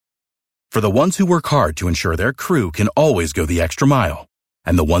For the ones who work hard to ensure their crew can always go the extra mile,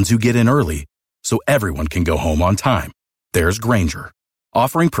 and the ones who get in early so everyone can go home on time, there's Grainger,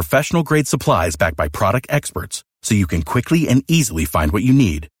 offering professional-grade supplies backed by product experts so you can quickly and easily find what you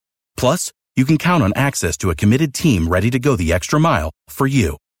need. Plus, you can count on access to a committed team ready to go the extra mile for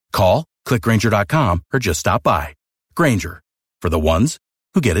you. Call, click Grainger.com, or just stop by. Grainger, for the ones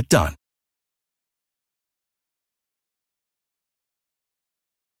who get it done.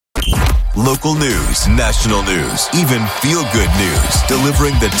 Local news, national news, even feel-good news,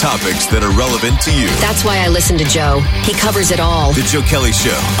 delivering the topics that are relevant to you. That's why I listen to Joe. He covers it all. The Joe Kelly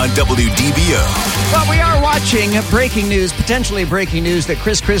Show on WDBO. Well, we are watching breaking news, potentially breaking news, that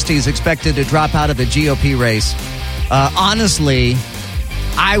Chris Christie is expected to drop out of the GOP race. Honestly,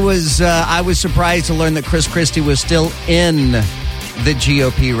 I was surprised to learn that Chris Christie was still in the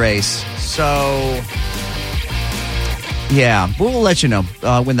GOP race. So, yeah, we'll let you know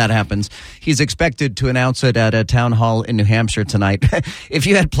when that happens. He's expected to announce it at a town hall in New Hampshire tonight. If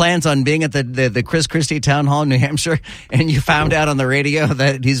you had plans on being at the Chris Christie town hall in New Hampshire and you found out on the radio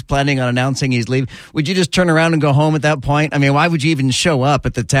that he's planning on announcing he's leaving, would you just turn around and go home at that point? I mean, why would you even show up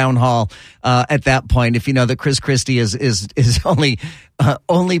at the town hall at that point if you know that Chris Christie is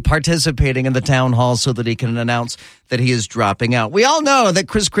only participating in the town hall so that he can announce that he is dropping out? We all know that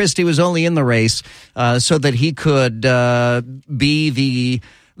Chris Christie was only in the race so that he could be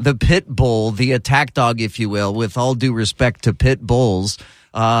the pit bull, the attack dog, if you will, with all due respect to pit bulls,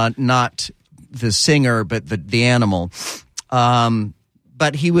 not the singer, but the animal.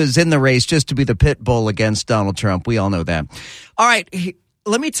 But he was in the race just to be the pit bull against Donald Trump. We all know that. All right.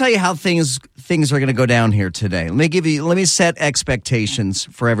 Let me tell you how things are going to go down here today. Let me set expectations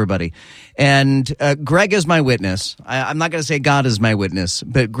for everybody. And Greg is my witness. I'm not going to say God is my witness,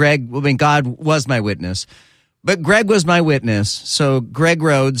 but God was my witness. But Greg was my witness. So Greg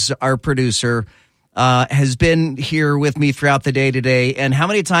Rhodes, our producer, has been here with me throughout the day today. And how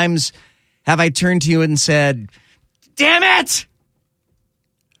many times have I turned to you and said, damn it?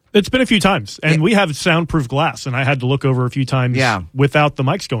 It's been a few times. And we have soundproof glass, and I had to look over a few times without the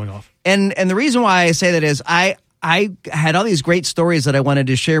mics going off. And the reason why I say that is I had all these great stories that I wanted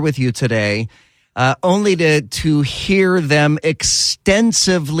to share with you today, only to hear them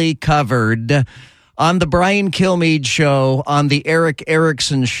extensively covered on the Brian Kilmeade show, on the Eric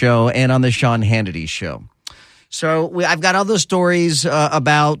Erickson show, and on the Sean Hannity show. So I've got all the stories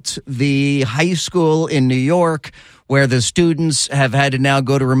about the high school in New York where the students have had to now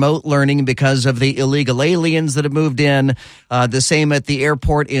go to remote learning because of the illegal aliens that have moved in. The same at the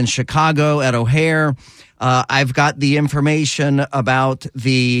airport in Chicago at O'Hare. I've got the information about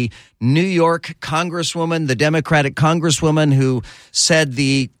the New York congresswoman, the Democratic congresswoman who said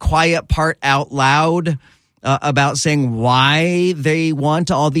the quiet part out loud about saying why they want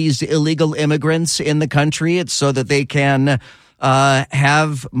all these illegal immigrants in the country. It's so that they can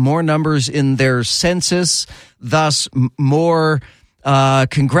have more numbers in their census, thus more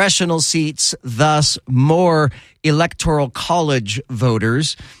congressional seats, thus more electoral college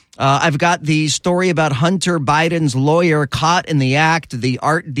voters. I've got the story about Hunter Biden's lawyer caught in the act. The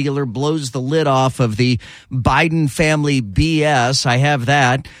art dealer blows the lid off of the Biden family BS. I have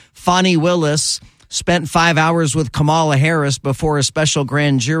that. Fani Willis spent 5 hours with Kamala Harris before a special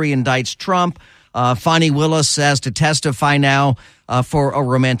grand jury indicts Trump. Fani Willis has to testify now for a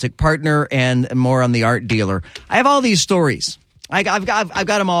romantic partner, and more on the art dealer. I have all these stories. I've got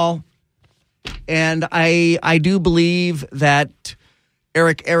them all. And I do believe that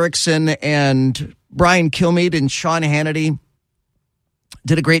Eric Erickson and Brian Kilmeade and Sean Hannity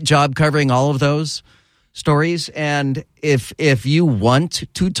did a great job covering all of those stories. And if you want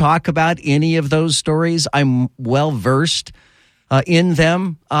to talk about any of those stories, I'm well versed in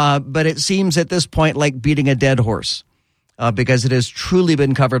them. But it seems at this point like beating a dead horse because it has truly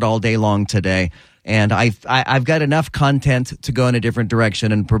been covered all day long today. And I've got enough content to go in a different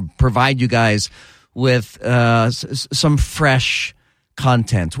direction and provide you guys with some fresh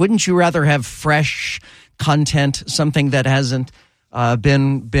content. Wouldn't you rather have fresh content, something that hasn't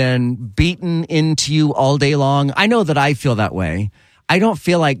been beaten into you all day long? I know that I feel that way. I don't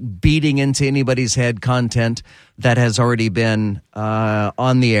feel like beating into anybody's head content that has already been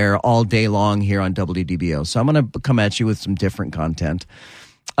on the air all day long here on WDBO. So I'm going to come at you with some different content.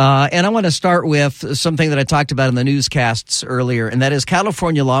 And I want to start with something that I talked about in the newscasts earlier, and that is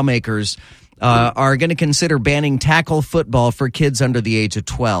California lawmakers are going to consider banning tackle football for kids under the age of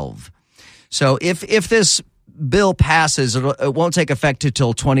 12. So if this bill passes, it won't take effect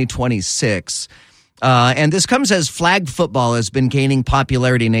until 2026. And this comes as flag football has been gaining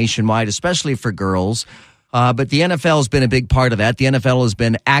popularity nationwide, especially for girls. But the NFL has been a big part of that. The NFL has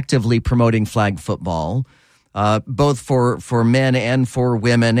been actively promoting flag football, both for men and for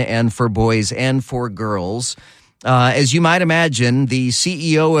women and for boys and for girls. As you might imagine, the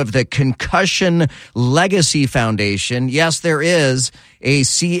CEO of the Concussion Legacy Foundation, yes, there is a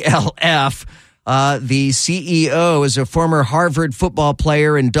CLF. The CEO is a former Harvard football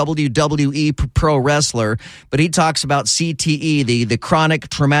player and WWE pro wrestler, but he talks about CTE, the chronic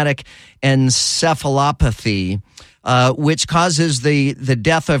traumatic encephalopathy, which causes the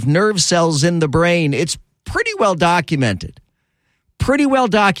death of nerve cells in the brain. It's pretty well documented.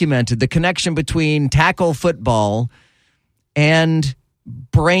 The connection between tackle football and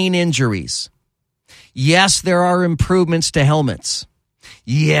brain injuries. Yes, there are improvements to helmets.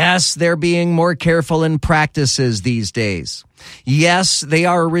 Yes, they're being more careful in practices these days. Yes, they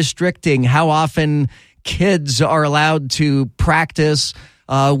are restricting how often kids are allowed to practice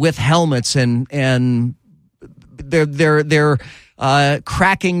with helmets, and they're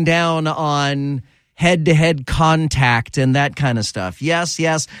cracking down on head-to-head contact and that kind of stuff.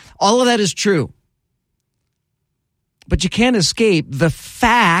 Yes, all of that is true. But you can't escape the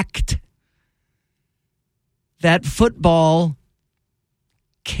fact that football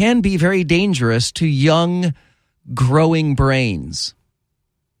can be very dangerous to young, growing brains.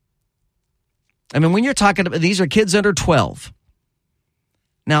 I mean, when you're talking about, these are kids under 12.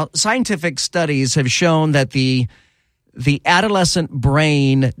 Now, scientific studies have shown that the adolescent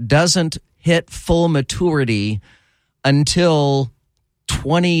brain doesn't hit full maturity until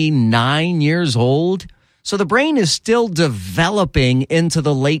 29 years old. So the brain is still developing into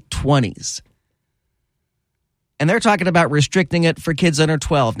the late 20s. And they're talking about restricting it for kids under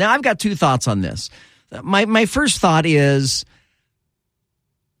 12. Now, I've got two thoughts on this. My first thought is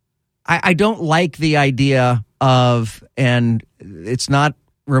I don't like the idea of, and it's not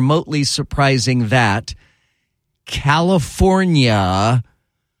remotely surprising that California,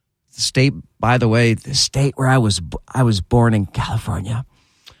 the state, by the way, the state where I was born in California,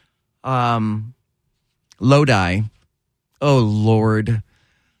 Lodi. Oh, Lord.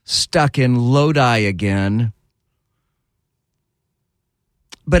 Stuck in Lodi again.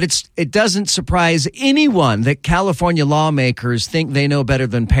 But it doesn't surprise anyone that California lawmakers think they know better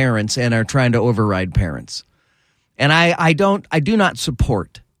than parents and are trying to override parents. And I do not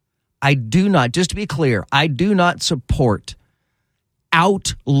support, just to be clear, I do not support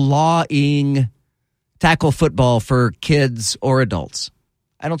outlawing tackle football for kids or adults.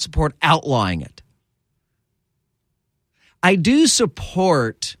 I don't support outlawing it. I do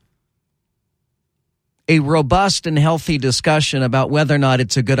support a robust and healthy discussion about whether or not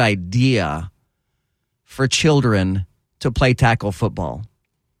it's a good idea for children to play tackle football.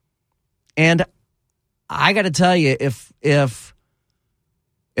 And I got to tell you, if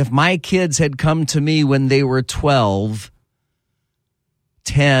my kids had come to me when they were 12,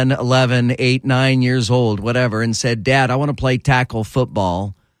 10, 11, 8, 9 years old, whatever, and said, Dad, I want to play tackle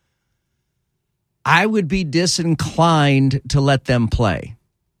football, I would be disinclined to let them play.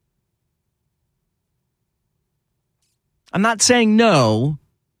 I'm not saying no,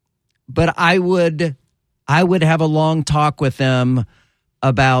 but I would have a long talk with them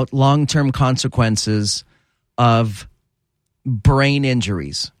about long-term consequences of brain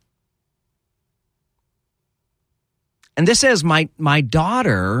injuries. And this says my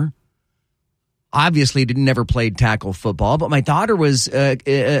daughter obviously never played tackle football, but my daughter was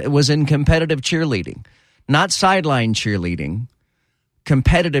in competitive cheerleading, not sideline cheerleading,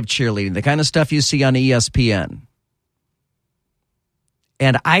 competitive cheerleading, the kind of stuff you see on ESPN.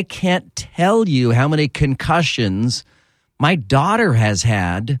 And I can't tell you how many concussions my daughter has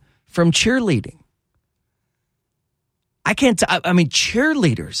had from cheerleading.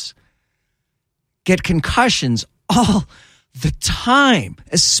 Cheerleaders get concussions all the time,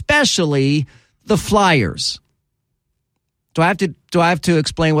 especially the flyers. Do I have to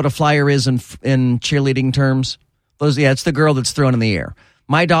explain what a flyer is in cheerleading terms? It's the girl that's thrown in the air.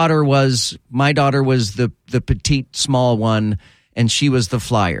 My daughter was the petite small one, and she was the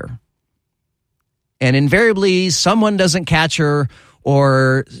flyer. And invariably, someone doesn't catch her,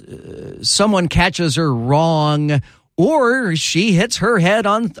 or someone catches her wrong, or she hits her head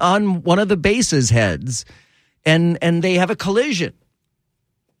on one of the base's heads, and they have a collision.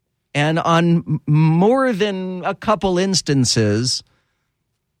 And on more than a couple instances,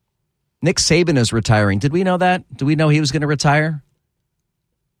 Nick Saban is retiring. Did we know that? Did we know he was going to retire?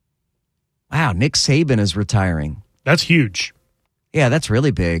 Wow, Nick Saban is retiring. That's huge. Yeah, that's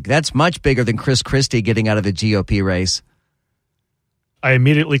really big. That's much bigger than Chris Christie getting out of the GOP race. I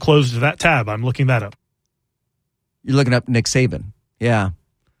immediately closed that tab. I'm looking that up. You're looking up Nick Saban. Yeah.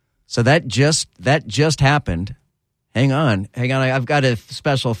 So that just happened. Hang on. I've got a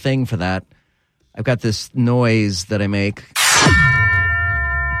special thing for that. I've got this noise that I make.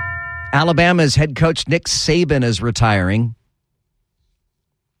 Alabama's head coach Nick Saban is retiring.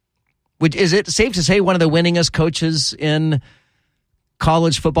 Is it safe to say one of the winningest coaches in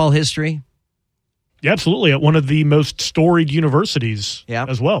college football history? Yeah, absolutely. At one of the most storied universities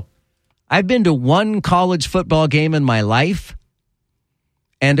as well. I've been to one college football game in my life,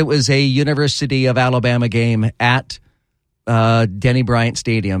 and it was a University of Alabama game at Denny Bryant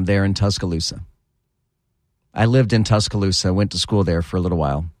Stadium there in Tuscaloosa. I lived in Tuscaloosa, went to school there for a little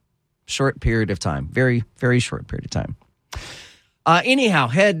while. Short period of time. Very, very short period of time. Anyhow,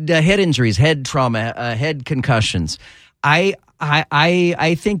 head injuries, head trauma, head concussions. I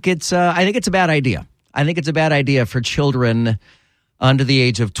think it's a bad idea. I think it's a bad idea for children under the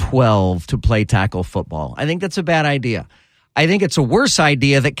age of 12 to play tackle football. I think that's a bad idea. I think it's a worse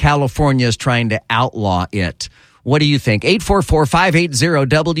idea that California is trying to outlaw it. What do you think?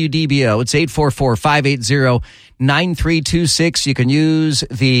 844-580-WDBO. It's 844-580-9326. You can use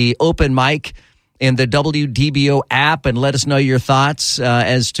the open mic in the WDBO app and let us know your thoughts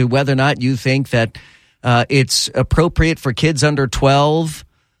as to whether or not you think that it's appropriate for kids under 12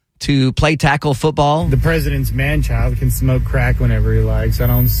 to play tackle football. The president's man-child can smoke crack whenever he likes. I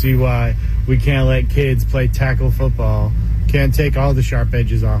don't see why we can't let kids play tackle football. Can't take all the sharp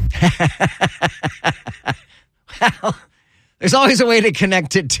edges off. Well, there's always a way to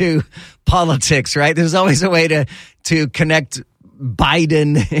connect it to politics, right? There's always a way to connect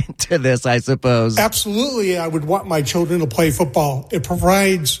Biden into this, I suppose. Absolutely, I would want my children to play football. It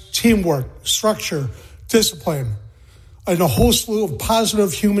provides teamwork, structure, discipline, and a whole slew of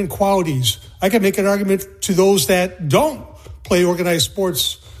positive human qualities. I can make an argument to those that don't play organized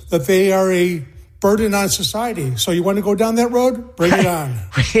sports that they are a burden on society. So you want to go down that road? Bring it on.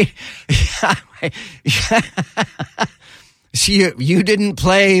 You didn't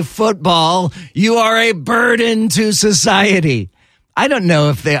play football. You are a burden to society. I don't know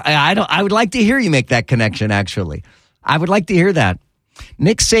if I would like to hear you make that connection, actually. I would like to hear that.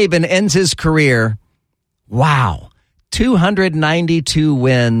 Nick Saban ends his career. Wow. 292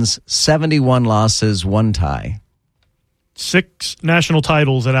 wins, 71 losses, 1 tie. 6 national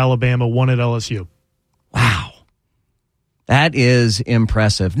titles at Alabama, 1 at LSU. Wow. That is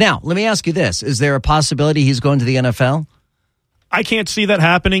impressive. Now, let me ask you this. Is there a possibility he's going to the NFL? I can't see that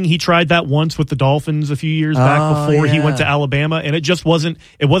happening. He tried that once with the Dolphins a few years back before he went to Alabama, and it just wasn't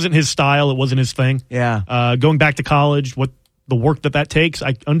his style. It wasn't his thing. Yeah. Going back to college, the work that takes,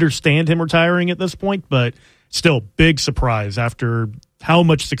 I understand him retiring at this point, but still big surprise after how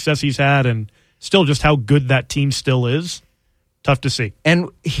much success he's had and still just how good that team still is. Tough to see. And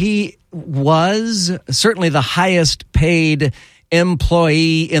he was certainly the highest paid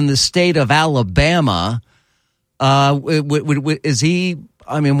employee in the state of Alabama. Is he,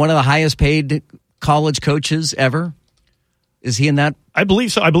 one of the highest paid college coaches ever? Is he in that? I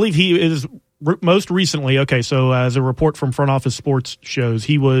believe so. I believe he is most recently. Okay, so as a report from Front Office Sports shows,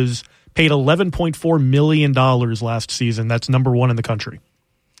 he was paid $11.4 million last season. That's number 1 in the country.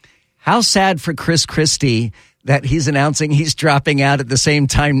 How sad for Chris Christie that he's announcing he's dropping out at the same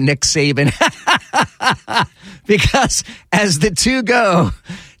time Nick Saban. Because as the two go,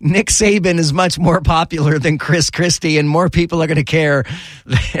 Nick Saban is much more popular than Chris Christie, and more people are going to care.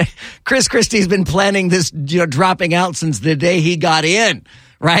 Chris Christie's been planning this, dropping out since the day he got in,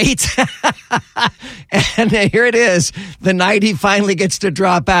 right? And here it is, the night he finally gets to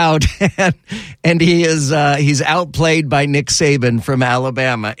drop out, and he's outplayed by Nick Saban from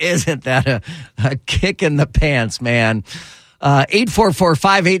Alabama. Isn't that a kick in the pants, man?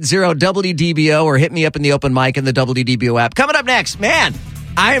 844-580-WDBO, or hit me up in the open mic in the WDBO app. Coming up next, man,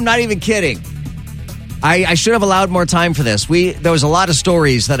 I am not even kidding. I should have allowed more time for this. There was a lot of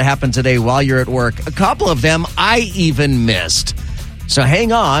stories that happened today while you're at work. A couple of them I even missed. So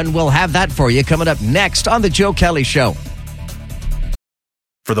hang on, we'll have that for you coming up next on The Joe Kelly Show.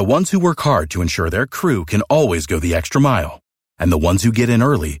 For the ones who work hard to ensure their crew can always go the extra mile, and the ones who get in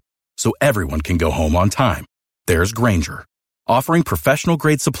early so everyone can go home on time, there's Grainger, offering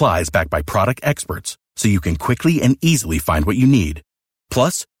professional-grade supplies backed by product experts so you can quickly and easily find what you need.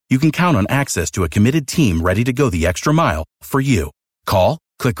 Plus, you can count on access to a committed team ready to go the extra mile for you. Call,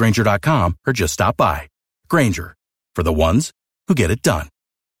 click Grainger.com, or just stop by. Grainger, for the ones who get it done.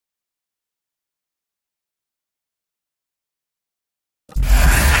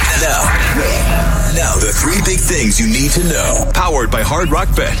 Now, the 3 big things you need to know. Powered by Hard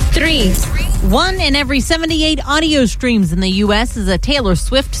Rock Bet. 3. 1 in every 78 audio streams in the U.S. is a Taylor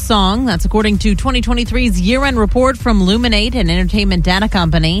Swift song. That's according to 2023's year-end report from Luminate, an entertainment data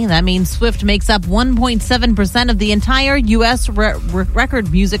company. That means Swift makes up 1.7% of the entire U.S.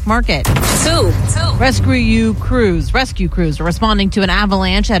 record music market. Rescue crews are responding to an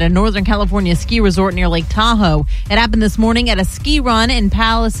avalanche at a Northern California ski resort near Lake Tahoe. It happened this morning at a ski run in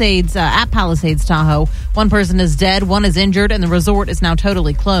Palisades, Tahoe. One person is dead, one is injured, and the resort is now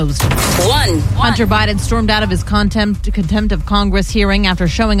totally closed. Hunter Biden stormed out of his contempt of Congress hearing after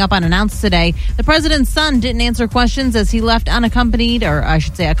showing up unannounced today. The president's son didn't answer questions as he left accompanied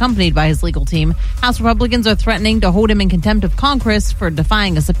by his legal team. House Republicans are threatening to hold him in contempt of Congress for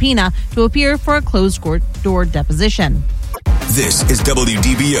defying a subpoena to appear for a closed-door deposition. This is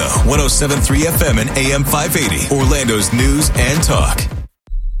WDBO 107.3 FM and AM 580, Orlando's news and talk.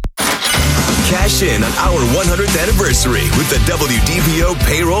 Cash in on our 100th anniversary with the WDBO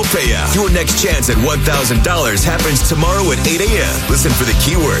payroll payout. Your next chance at $1,000 happens tomorrow at 8 a.m. Listen for the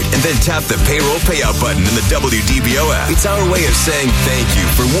keyword and then tap the payroll payout button in the WDBO app. It's our way of saying thank you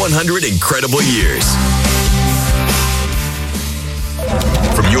for 100 incredible years.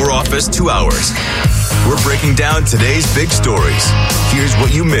 From your office to ours, we're breaking down today's big stories. Here's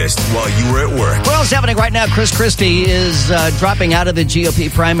what you missed while you were at work. Well, what's happening right now? Chris Christie is dropping out of the GOP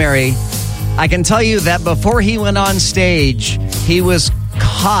primary. I can tell you that before he went on stage, he was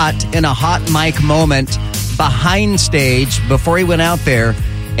caught in a hot mic moment behind stage before he went out there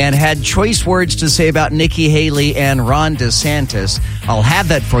and had choice words to say about Nikki Haley and Ron DeSantis. I'll have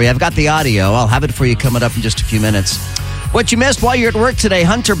that for you. I've got the audio. I'll have it for you coming up in just a few minutes. What you missed while you're at work today,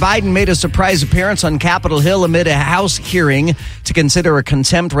 Hunter Biden made a surprise appearance on Capitol Hill amid a House hearing to consider a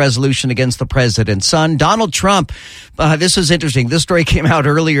contempt resolution against the president's son. Donald Trump, this is interesting. This story came out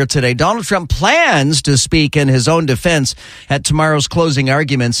earlier today. Donald Trump plans to speak in his own defense at tomorrow's closing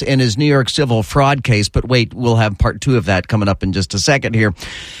arguments in his New York civil fraud case. But wait, we'll have part 2 of that coming up in just a second here.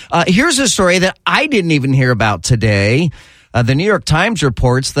 Here's a story that I didn't even hear about today. The New York Times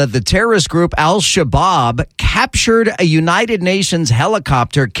reports that the terrorist group Al-Shabaab captured a United Nations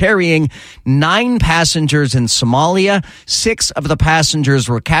helicopter carrying 9 passengers in Somalia. 6 of the passengers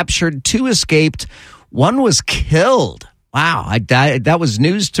were captured. 2 escaped. 1 was killed. Wow, that was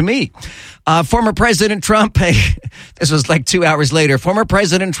news to me. Former President Trump, this was like 2 hours later, former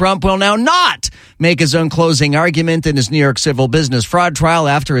President Trump will now not make his own closing argument in his New York civil business fraud trial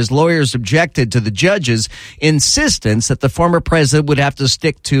after his lawyers objected to the judge's insistence that the former president would have to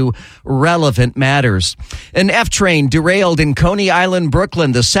stick to relevant matters. An F-train derailed in Coney Island,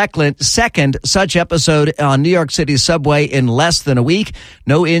 Brooklyn, the second such episode on New York City subway in less than a week.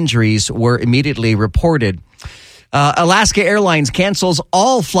 No injuries were immediately reported. Alaska Airlines cancels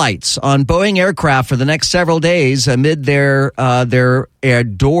all flights on Boeing aircraft for the next several days amid their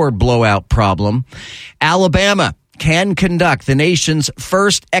door blowout problem. Alabama can conduct the nation's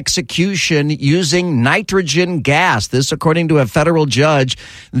first execution using nitrogen gas. This, according to a federal judge.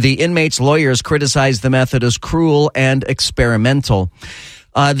 The inmates' lawyers criticized the method as cruel and experimental.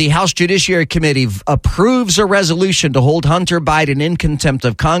 The House Judiciary Committee approves a resolution to hold Hunter Biden in contempt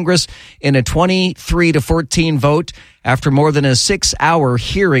of Congress in a 23-14 vote after more than a 6-hour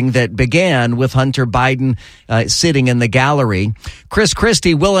hearing that began with Hunter Biden sitting in the gallery. Chris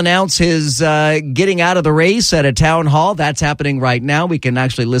Christie will announce his getting out of the race at a town hall. That's happening right now. We can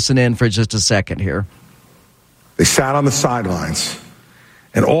actually listen in for just a second here. They sat on the sidelines,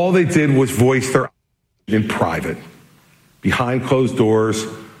 and all they did was voice their in private, behind closed doors,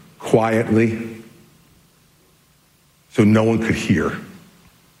 quietly, so no one could hear.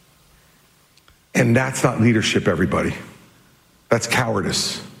 And that's not leadership, everybody. That's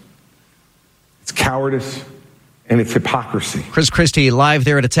cowardice. It's cowardice and it's hypocrisy. Chris Christie live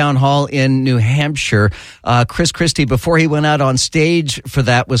there at a town hall in New Hampshire. Chris Christie, before he went out on stage for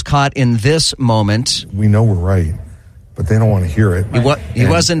that, was caught in this moment. We know we're right, but they don't want to hear it. He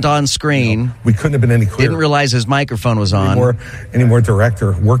wasn't on screen. We couldn't have been any clearer. Didn't realize his microphone was on. Any more direct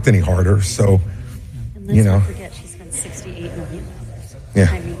or worked any harder. So, and let's not forget she spent $68 million.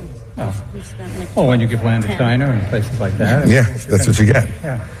 Yeah. I mean, we spent like when you give land to China and places like that. Yeah, that's what you get.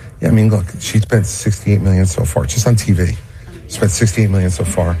 Yeah. Yeah, I mean, look, she spent $68 million so far, just on TV. Spent $68 million so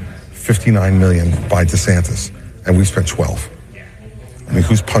far, $59 million by DeSantis, and we spent $12. I mean,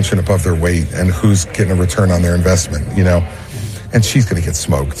 who's punching above their weight and who's getting a return on their investment, you know? And she's going to get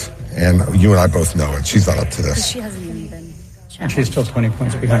smoked. And you and I both know it. She's not up to this. She hasn't even been challenged. And she's still 20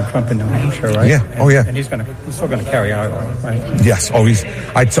 points behind Trump in New Hampshire, right? Yeah. And he's still going to carry Iowa, right? Yes. Oh,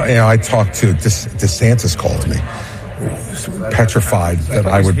 I talked to DeSantis called me, petrified that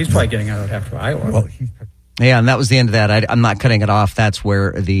I would. He's probably getting out after Iowa. Well, Yeah, and that was the end of that. I'm not cutting it off. That's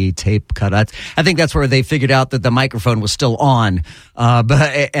where the tape cut out. I think that's where they figured out that the microphone was still on,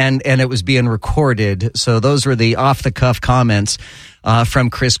 but it was being recorded. So those were the off-the-cuff comments from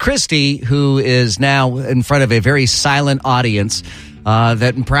Chris Christie, who is now in front of a very silent audience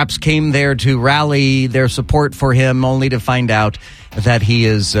that perhaps came there to rally their support for him, only to find out that he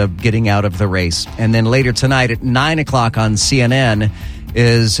is getting out of the race. And then later tonight at 9 o'clock on CNN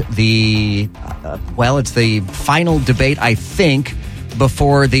is it's the final debate, I think,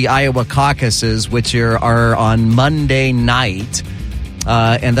 before the Iowa caucuses, which are on Monday night.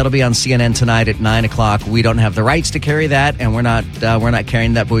 And that'll be on CNN tonight at 9 o'clock. We don't have the rights to carry that, and we're not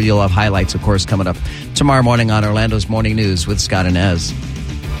carrying that, but you'll have highlights, of course, coming up tomorrow morning on Orlando's Morning News with Scott and Ez.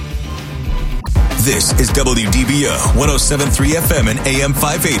 This is WDBO 107.3 FM and AM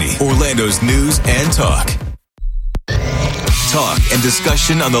 580, Orlando's news and talk. Talk and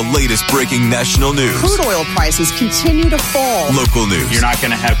discussion on the latest breaking national news. Crude oil prices continue to fall. Local news. You're not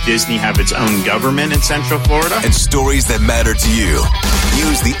going to have Disney have its own government in Central Florida. And stories that matter to you.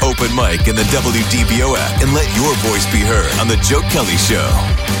 Use the open mic in the WDBO app and let your voice be heard on the Joe Kelly Show.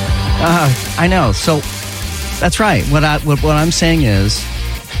 I know. So that's right. What I'm saying is,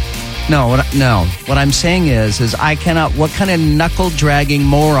 what I'm saying is I cannot. What kind of knuckle dragging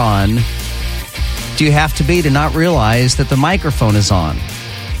moron do you have to be to not realize that the microphone is on?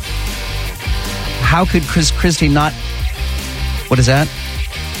 How could Chris Christie not? What is that?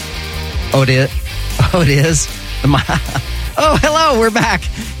 Oh, it is. Oh, it is. Oh, hello, we're back.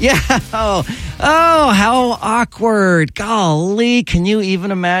 Yeah. Oh, how awkward. Golly, can you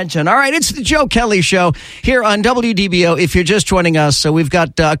even imagine? All right, it's the Joe Kelly Show here on WDBO. If you're just joining us, so we've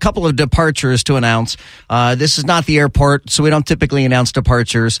got a couple of departures to announce. This is not the airport, so we don't typically announce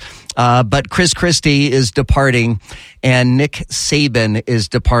departures. But Chris Christie is departing, and Nick Saban is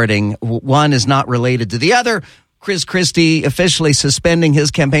departing. One is not related to the other. Chris Christie officially suspending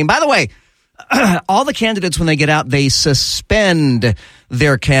his campaign. By the way, all the candidates, when they get out, they suspend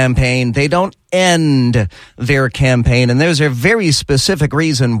their campaign. They don't end their campaign. And there's a very specific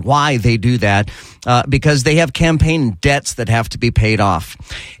reason why they do that, because they have campaign debts that have to be paid off.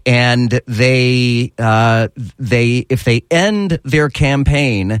 And if they end their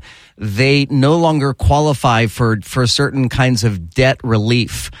campaign, they no longer qualify for certain kinds of debt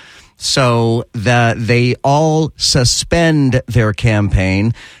relief. So they all suspend their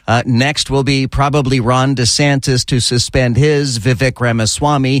campaign. Next will be probably Ron DeSantis to suspend his, Vivek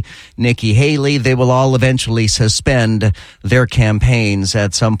Ramaswamy, Nikki Haley. They will all eventually suspend their campaigns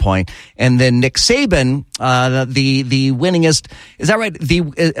at some point. And then Nick Saban, the winningest, is that right?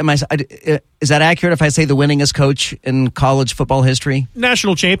 Is that accurate if I say the winningest coach in college football history?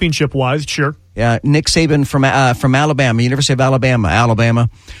 National championship wise, sure. Yeah, Nick Saban from Alabama, University of Alabama.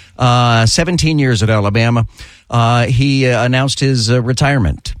 17 years at Alabama. He announced his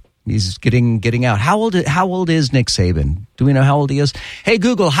retirement. He's getting out. How old is Nick Saban? Do we know how old he is? Hey,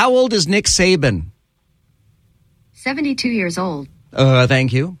 Google, how old is Nick Saban? 72 years old.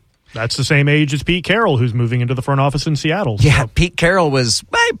 Thank you. That's the same age as Pete Carroll, who's moving into the front office in Seattle. So. Yeah, Pete Carroll was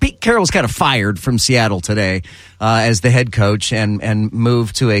kind of fired from Seattle today as the head coach and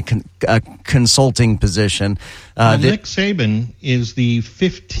moved to a consulting position. Nick Saban is the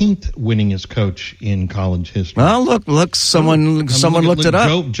 15th winningest coach in college history. Well, look, someone looked it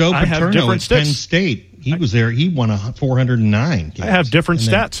up. Joe Paterno at Penn State. He was there. He won 409 games. I have different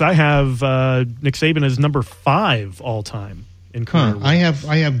stats. I have Nick Saban as number 5 all time. I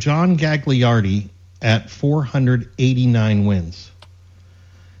have John Gagliardi at 489 wins,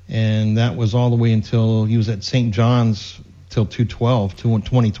 and that was all the way until he was at St. John's till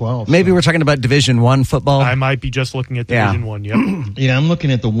 2012. Maybe we're talking about Division I football. I might be just looking at Division I. Yep. Yeah, I'm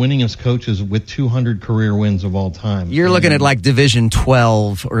looking at the winningest coaches with 200 career wins of all time. You're looking at like Division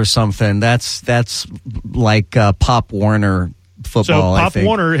 12 or something. That's like Pop Warner football. So Pop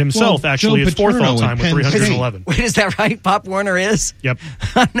Warner himself actually is 4th all time with 311. Wait, is that right? Pop Warner is? Yep.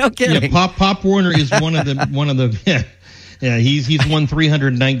 No kidding. Yeah, Pop Warner is one of the yeah, he's won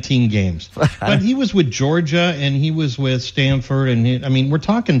 319 games. But he was with Georgia and he was with Stanford, and we're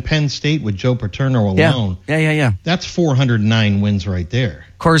talking Penn State with Joe Paterno alone. Yeah. That's 409 wins right there.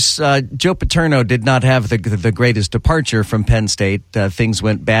 Of course, Joe Paterno did not have the greatest departure from Penn State. Things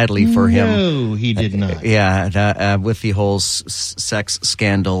went badly for him. No, he did not. With the whole sex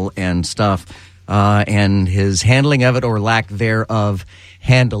scandal and stuff, and his handling of it or lack thereof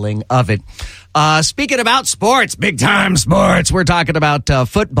handling of it. Speaking about sports, big time sports, we're talking about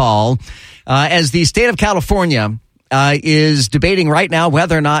football. As the state of California is debating right now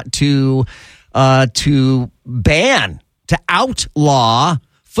whether or not to outlaw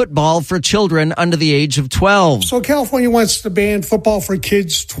football for children under the age of 12. So California wants to ban football for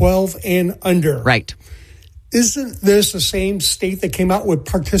kids 12 and under. Right. Isn't this the same state that came out with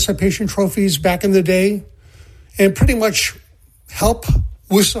participation trophies back in the day and pretty much help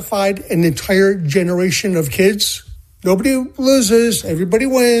wussified an entire generation of kids? Nobody loses. Everybody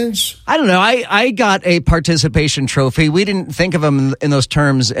wins. I don't know. I got a participation trophy. We didn't think of them in those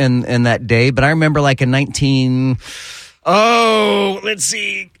terms in that day, but I remember like in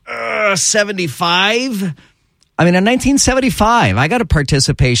 75. I mean, in 1975, I got a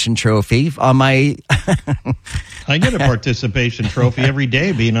participation trophy on my... I get a participation trophy every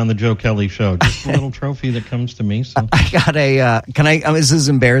day being on the Joe Kelly Show. Just a little trophy that comes to me. So. I got this is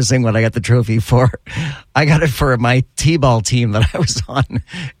embarrassing what I got the trophy for. I got it for my T-ball team that I was on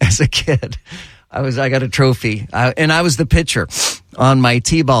as a kid. I got a trophy, and I was the pitcher on my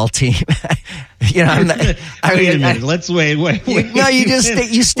T-ball team. Wait a minute. Let's wait. No,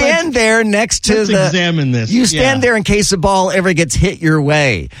 you stand there next to examine this. You stand there in case the ball ever gets hit your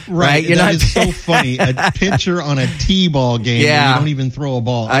way. Right? That is so funny. A pitcher on a T-ball game. Yeah. You don't even throw a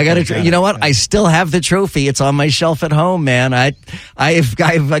ball. I got to. You know what? I still have the trophy. It's on my shelf at home, man. I've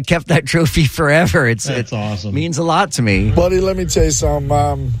kept that trophy forever. That's awesome. Means a lot to me, buddy. Let me tell you something.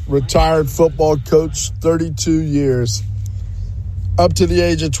 I'm retired football coach, 32 years. Up to the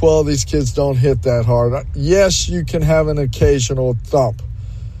age of 12, these kids don't hit that hard. Yes, you can have an occasional thump.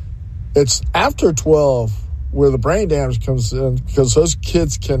 It's after 12 where the brain damage comes in because those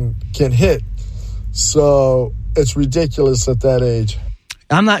kids can hit. So it's ridiculous at that age.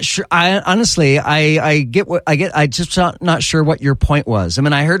 I'm not sure. I get what I get. I just not sure what your point was. I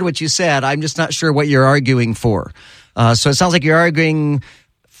mean, I heard what you said. I'm just not sure what you're arguing for. So it sounds like you're arguing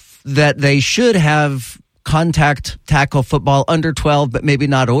that they should have contact tackle football under 12, but maybe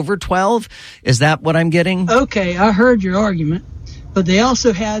not over 12. Is that what I'm getting? Okay, I heard your argument, but they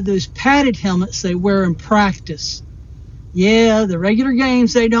also had those padded helmets they wear in practice. Yeah, the regular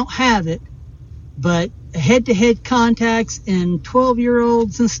games, they don't have it, but head-to-head contacts and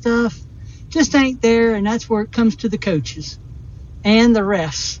 12-year-olds and stuff just ain't there, and that's where it comes to the coaches and the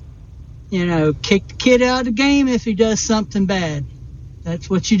refs. Kick the kid out of the game if he does something bad. That's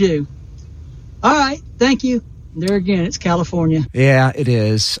what you do. All right, thank you. There again, it's California. Yeah, it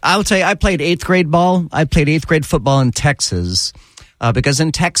is. I'll tell you, I played 8th grade ball. I played 8th grade football in Texas because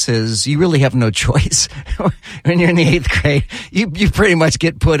in Texas, you really have no choice. When you're in the 8th grade, you pretty much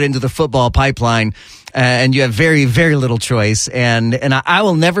get put into the football pipeline and you have very, very little choice. And I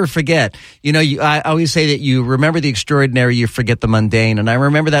will never forget, I always say that you remember the extraordinary, you forget the mundane. And I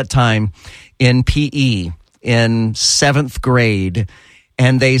remember that time in PE in 7th grade.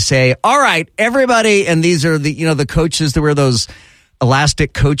 And they say, all right, everybody, and these are the coaches that wear those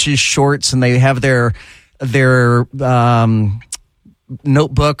elastic coaches shorts, and they have their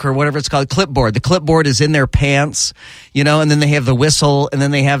notebook or whatever it's called, clipboard. The clipboard is in their pants, and then they have the whistle, and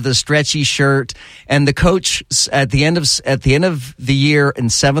then they have the stretchy shirt. And the coach at the end of the year in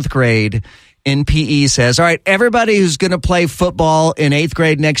 7th grade in PE says, all right, everybody who's going to play football in 8th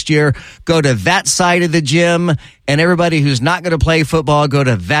grade next year, go to that side of the gym. And everybody who's not going to play football, go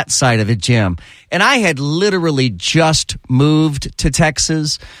to that side of the gym. And I had literally just moved to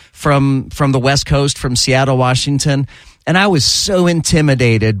Texas from the West Coast, from Seattle, Washington. And I was so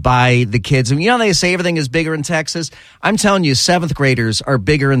intimidated by the kids. And they say everything is bigger in Texas. I'm telling you, 7th graders are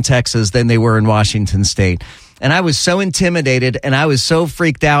bigger in Texas than they were in Washington State. And I was so intimidated and I was so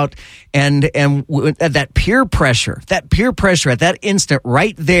freaked out. And that peer pressure at that instant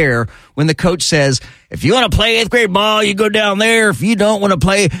right there when the coach says, if you want to play 8th grade ball, you go down there. If you don't want to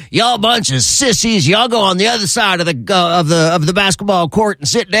play, y'all a bunch of sissies, y'all go on the other side of the basketball court and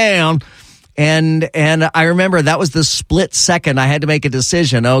sit down. And I remember that was the split second I had to make a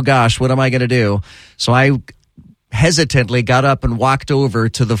decision. Oh gosh, what am I going to do? So I hesitantly got up and walked over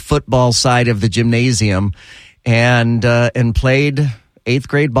to the football side of the gymnasium and played 8th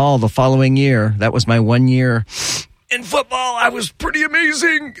grade ball the following year. That was my 1 year in football. I was pretty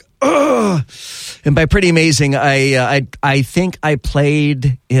amazing. Ugh. And by pretty amazing, I think I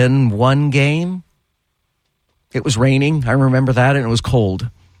played in one game. It was raining. I remember that, and it was cold.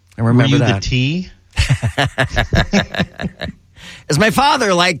 I remember that. Were you the T? As my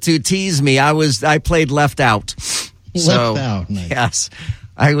father liked to tease me, I played left out. Left out, nice. Yes.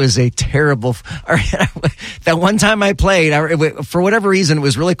 I was a terrible. That one time I played, for whatever reason, it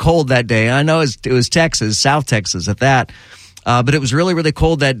was really cold that day. I know it was Texas, South Texas at that. But it was really, really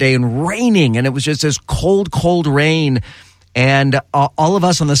cold that day and raining. And it was just this cold, cold rain. And all of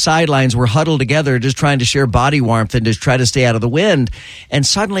us on the sidelines were huddled together just trying to share body warmth and just try to stay out of the wind. And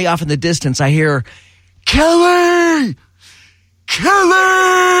suddenly off in the distance, I hear, Kelly!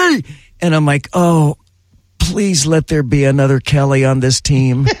 Kelly! And I'm like, oh, please let there be another Kelly on this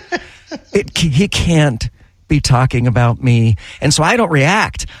team. He can't be talking about me. And so I don't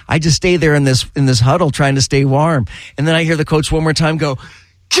react. I just stay there in this huddle trying to stay warm. And then I hear the coach one more time go,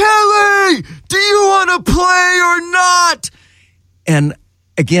 Kelly, do you want to play or not? And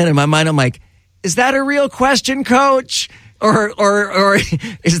again, in my mind, I'm like, is that a real question, coach? Or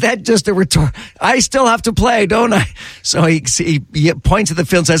is that just a retort? I still have to play, don't I? So he points at the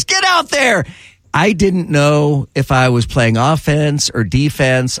field and says, get out there. I didn't know if I was playing offense or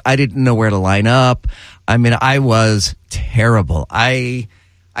defense. I didn't know where to line up. I mean, I was terrible. I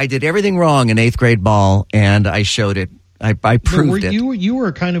did everything wrong in 8th grade ball, and I showed it. I proved it. You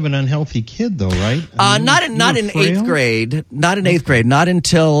were kind of an unhealthy kid, though, right? Not in 8th grade. Not in 8th grade. Not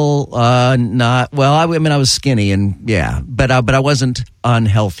until I was skinny and but I wasn't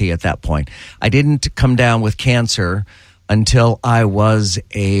unhealthy at that point. I didn't come down with cancer until I was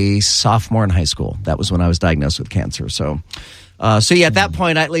a sophomore in high school. That was when I was diagnosed with cancer. So at that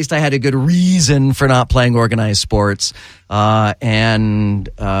point, at least I had a good reason for not playing organized sports.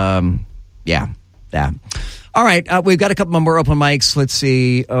 All right, we've got a couple more open mics. Let's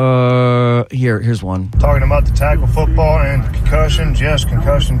see. Here's one. Talking about the tackle football and concussions. Yes,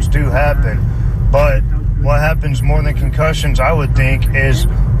 concussions do happen. But what happens more than concussions, I would think, is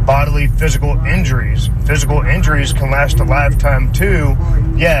bodily physical injuries. Physical injuries can last a lifetime, too.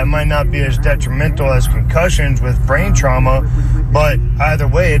 Yeah, it might not be as detrimental as concussions with brain trauma, but either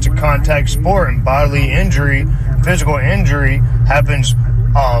way, it's a contact sport, and bodily injury, physical injury, happens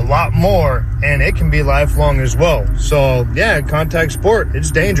a lot more, and it can be lifelong as well. So, yeah, contact sport, it's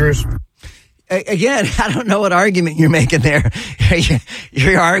dangerous. Again, I don't know what argument you're making there.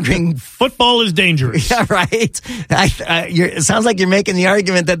 You're arguing football is dangerous. Yeah, right. It sounds like you're making the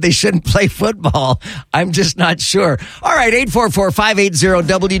argument that they shouldn't play football. I'm just not sure. All right,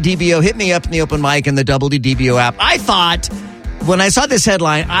 844-580-WDBO. Hit me up in the open mic and the WDBO app. I thought, when I saw this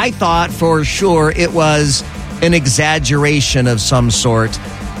headline, I thought for sure it was an exaggeration of some sort,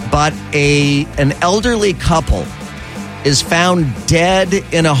 but an elderly couple is found dead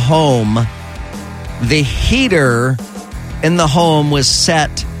in a home. The heater in the home was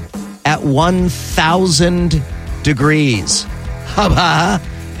set at 1,000 degrees.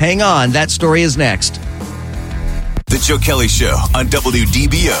 Hang on, that story is next. The Joe Kelly Show on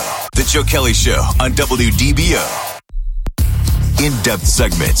WDBO. The Joe Kelly Show on WDBO. In-depth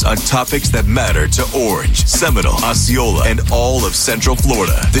segments on topics that matter to Orange, Seminole, Osceola, and all of Central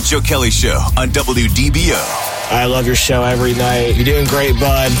Florida. The Joe Kelly Show on WDBO. I love your show every night. You're doing great,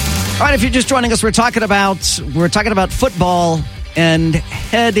 bud. All right, if you're just joining us, we're talking about football and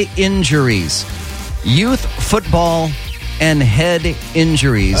head injuries. Youth football and head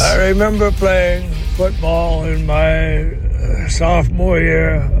injuries. I remember playing football in my sophomore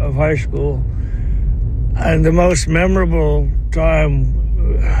year of high school. And the most memorable time,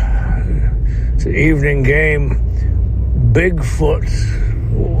 it's an evening game, Bigfoot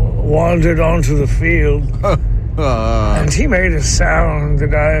wandered onto the field, and he made a sound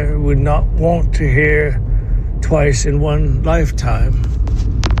that I would not want to hear twice in one lifetime.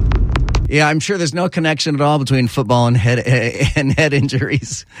 Yeah, I'm sure there's no connection at all between football and head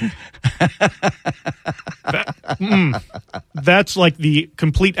injuries. That's like the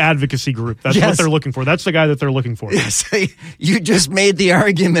complete advocacy group. That's what they're looking for. That's the guy that they're looking for. Yes, you just made the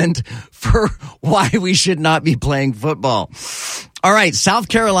argument for why we should not be playing football. All right, South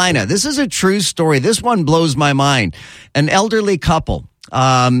Carolina. This is a true story. This one blows my mind. An elderly couple.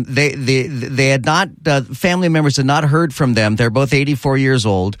 They had not, family members had not heard from them. They're both 84 years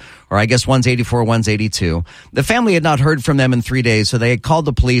old, or I guess one's 84, one's 82. The family had not heard from them in 3 days, so they had called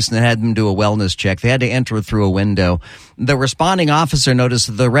the police and had them do a wellness check. They had to enter through a window. The responding officer noticed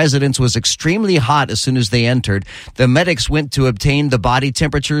that the residence was extremely hot as soon as they entered. The medics went to obtain the body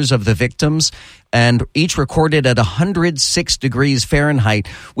temperatures of the victims, and each recorded at 106 degrees Fahrenheit,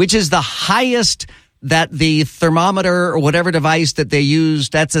 which is the highest that the thermometer or whatever device that they use,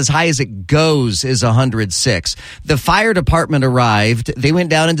 that's as high as it goes, is 106. The fire department arrived. They went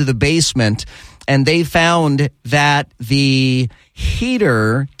down into the basement, and they found that the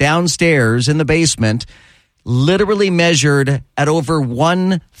heater downstairs in the basement literally measured at over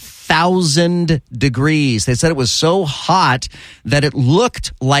 1,000 degrees. They said it was so hot that it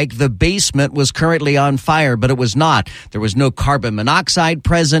looked like the basement was currently on fire, but it was not. There was no carbon monoxide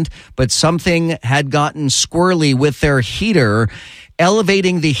present, but something had gotten squirrely with their heater,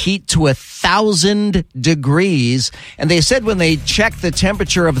 elevating the heat to 1,000 degrees. And they said when they checked the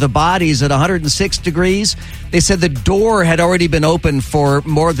temperature of the bodies at 106 degrees, they said the door had already been open for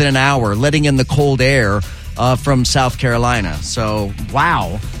more than an hour, letting in the cold air. from South Carolina. So,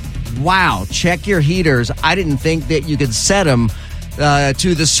 wow. Check your heaters. I didn't think that you could set them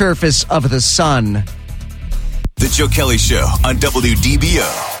to the surface of the sun. The Joe Kelly Show on WDBO.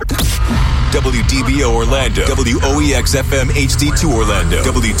 WDBO Orlando. WOEX-FM HD2 Orlando.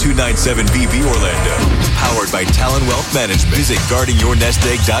 W297BB Orlando. Powered by Talon Wealth Management. Visit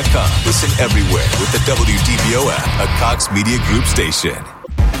guardingyournestegg.com. Listen everywhere with the WDBO app, a Cox Media Group station.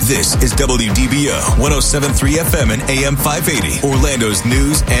 This is WDBO 107.3 FM and AM 580, Orlando's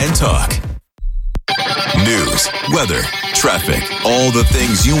news and talk. News, weather, traffic, all the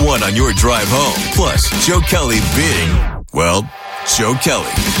things you want on your drive home. Plus, Joe Kelly being, well, Joe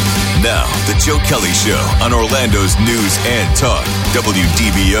Kelly. Now, the Joe Kelly Show on Orlando's news and talk,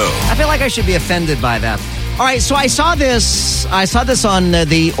 WDBO. I feel like I should be offended by that. All right, so I saw this on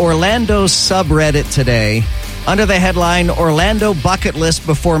the Orlando subreddit today under the headline, Orlando Bucket List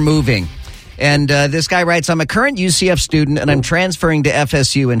Before Moving. And this guy writes, I'm a current UCF student and I'm transferring to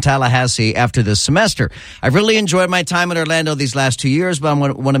FSU in Tallahassee after this semester. I've really enjoyed my time in Orlando these last 2 years, but I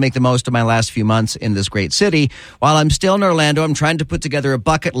want to make the most of my last few months in this great city. While I'm still in Orlando, I'm trying to put together a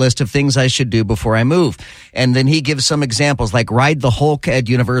bucket list of things I should do before I move. And then he gives some examples like ride the Hulk at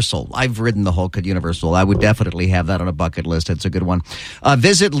Universal. I've ridden the Hulk at Universal. I would definitely have that on a bucket list. It's a good one.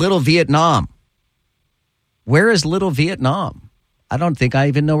 Visit Little Vietnam. Where is Little Vietnam? I don't think I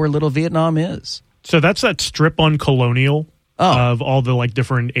even know where Little Vietnam is. So that's that strip on Colonial of all the like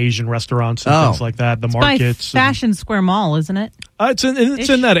different Asian restaurants and things like that. The markets, by Fashion Square Mall, isn't it? It's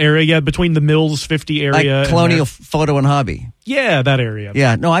in that area, yeah, between the Mills 50 area, like Colonial Photo and Hobby. Yeah, that area.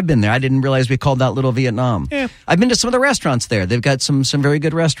 Yeah, no, I've been there. I didn't realize we called that Little Vietnam. Yeah. I've been to some of the restaurants there. They've got some very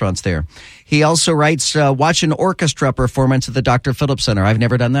good restaurants there. He also writes, watch an orchestra performance at the Dr. Phillips Center. I've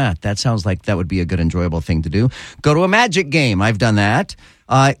never done that. That sounds like that would be a good, enjoyable thing to do. Go to a Magic game. I've done that.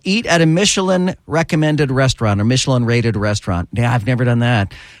 Eat at a Michelin-recommended restaurant or Michelin-rated restaurant. Yeah, I've never done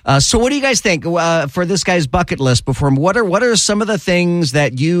that. So what do you guys think for this guy's bucket list before him? What are some of the things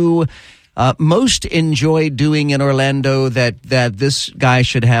that you most enjoy doing in Orlando that this guy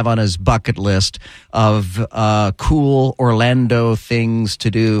should have on his bucket list of cool Orlando things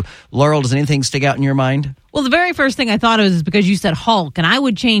to do? Laurel, does anything stick out in your mind? Well, the very first thing I thought of is because you said Hulk, and I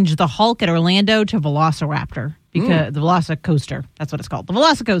would change the Hulk at Orlando to Velociraptor, because the Velocicoaster, that's what it's called, the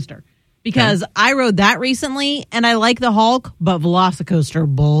Velocicoaster. Because I rode that recently, and I like the Hulk, but Velocicoaster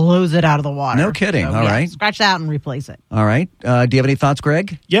blows it out of the water. No kidding. So, all right. Scratch that and replace it. All right. Do you have any thoughts,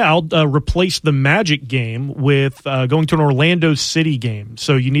 Greg? Yeah, I'll replace the Magic game with going to an Orlando City game.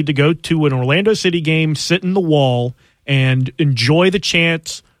 So you need to go to an Orlando City game, sit in the wall, and enjoy the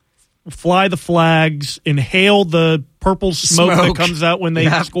chants, fly the flags, inhale the purple smoke that comes out when they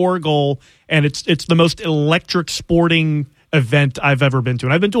score a goal, and it's the most electric sporting event I've ever been to.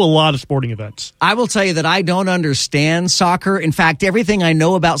 And I've been to a lot of sporting events. I will tell you that I don't understand soccer. In fact, everything I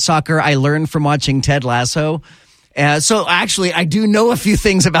know about soccer, I learned from watching Ted Lasso. So actually, I do know a few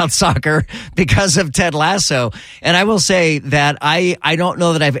things about soccer because of Ted Lasso. And I will say that I don't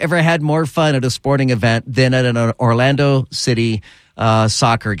know that I've ever had more fun at a sporting event than at an Orlando City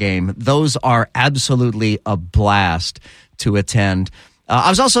soccer game. Those are absolutely a blast to attend. I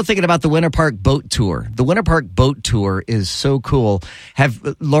was also thinking about the Winter Park Boat Tour. The Winter Park Boat Tour is so cool.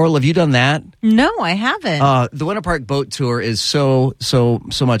 Laurel, have you done that? No, I haven't. The Winter Park Boat Tour is so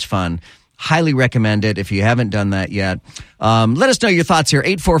much fun. Highly recommend it if you haven't done that yet. Let us know your thoughts here.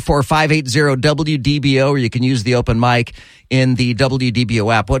 844-580-WDBO, or you can use the open mic in the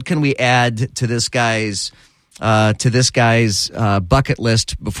WDBO app. What can we add to this guy's bucket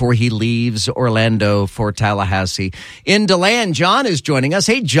list before he leaves Orlando for Tallahassee? In DeLand, John is joining us.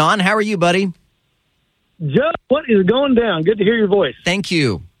 Hey, John, how are you, buddy? Joe, what is going down? Good to hear your voice. Thank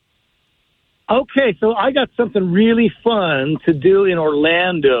you. Okay, so I got something really fun to do in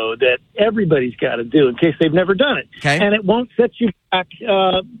Orlando that everybody's got to do in case they've never done it. Okay. And it won't set you back,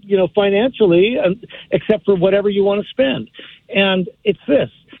 financially, except for whatever you want to spend. And it's this.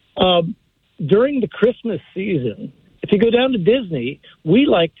 During the Christmas season, if you go down to Disney, we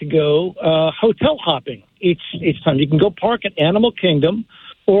like to go hotel hopping each time. You can go park at Animal Kingdom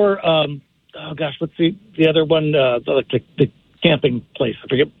or, what's the other one? The camping place. I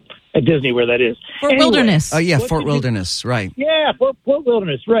forget at Disney where that is. Fort Wilderness. Oh, yeah, Fort Wilderness, right. Yeah, Fort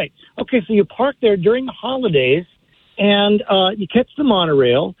Wilderness, right. Okay, so you park there during the holidays, and you catch the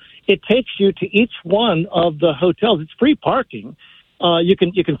monorail. It takes you to each one of the hotels. It's free parking. You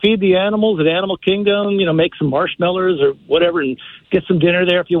can feed the animals at Animal Kingdom, make some marshmallows or whatever and get some dinner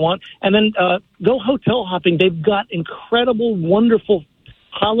there if you want. And then go hotel hopping. They've got incredible, wonderful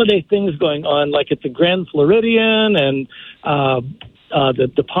holiday things going on, like at the Grand Floridian and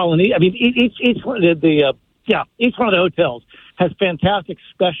the Polynesian. I mean, each one, the each one of the hotels has fantastic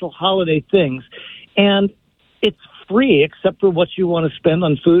special holiday things, and it's free except for what you want to spend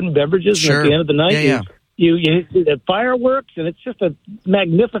on food and beverages. Sure. And at the end of the night, you see the fireworks, and it's just a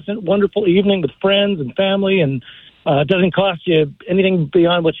magnificent, wonderful evening with friends and family, and it doesn't cost you anything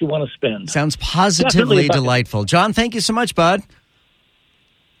beyond what you want to spend. Sounds positively delightful. John, thank you so much, bud.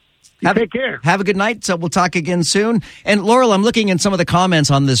 Take care. Have a good night. So we'll talk again soon. And Laurel, I'm looking in some of the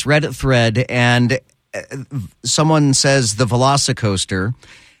comments on this Reddit thread, and someone says the Velocicoaster.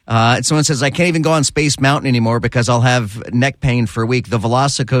 Someone says, I can't even go on Space Mountain anymore because I'll have neck pain for a week. The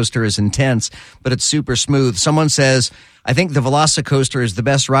Velocicoaster is intense, but it's super smooth. Someone says, I think the Velocicoaster is the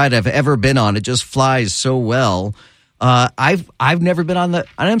best ride I've ever been on. It just flies so well. I've never been on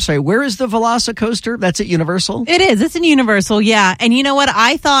I'm sorry, where is the Velocicoaster? That's at Universal? It is. It's in Universal, yeah. And you know what?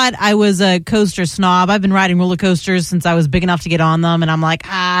 I thought I was a coaster snob. I've been riding roller coasters since I was big enough to get on them, and I'm like,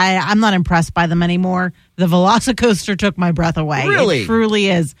 I'm not impressed by them anymore. The Velocicoaster took my breath away. Really? It truly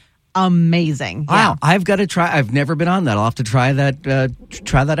is amazing. Wow. Yeah. I've got to try. I've never been on that. I'll have to try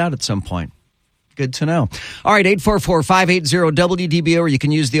that out at some point. Good to know. All right, 844-580-WDBO, or you can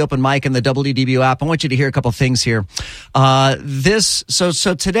use the open mic in the WDBO app. I want you to hear a couple things here.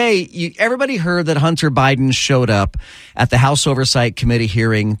 So today, everybody heard that Hunter Biden showed up at the House Oversight Committee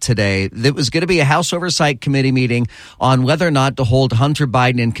hearing today. There was going to be a House Oversight Committee meeting on whether or not to hold Hunter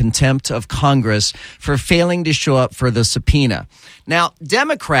Biden in contempt of Congress for failing to show up for the subpoena. Now,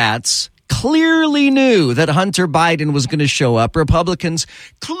 Democrats clearly knew that Hunter Biden was going to show up. Republicans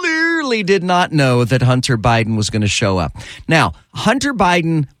clearly did not know that Hunter Biden was going to show up. Now, Hunter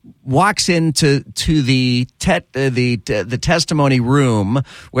Biden walks into the testimony room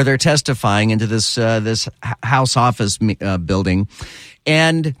where they're testifying into this House office building,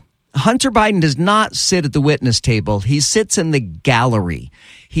 and Hunter Biden does not sit at the witness table. He sits in the gallery.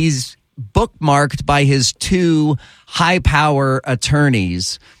 He's bookmarked by his two high-power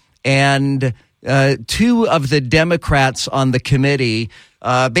attorneys. And two of the Democrats on the committee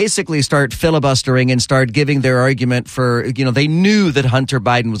basically start filibustering and start giving their argument for, they knew that Hunter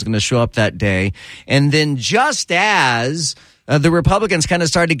Biden was going to show up that day. And then just as the Republicans kind of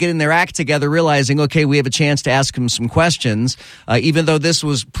started getting their act together, realizing, okay, we have a chance to ask him some questions, even though this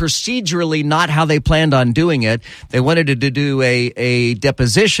was procedurally not how they planned on doing it. They wanted to do a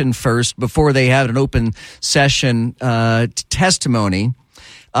deposition first before they had an open session testimony.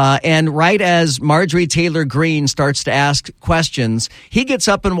 And right as Marjorie Taylor Greene starts to ask questions, he gets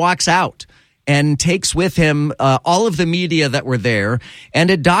up and walks out and takes with him all of the media that were there and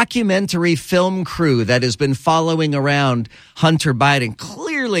a documentary film crew that has been following around Hunter Biden.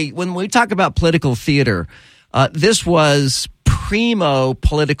 Clearly, when we talk about political theater, this was primo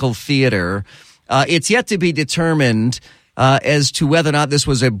political theater. It's yet to be determined as to whether or not this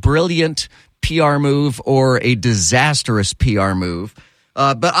was a brilliant PR move or a disastrous PR move.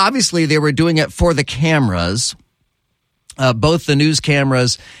 But obviously they were doing it for the cameras, both the news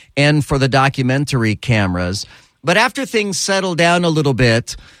cameras and for the documentary cameras. But after things settled down a little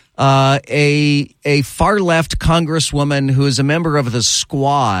bit, a far-left congresswoman who is a member of the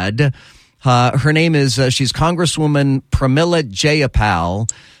Squad, her name is, she's Congresswoman Pramila Jayapal.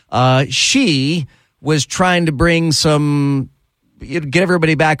 She was trying to bring get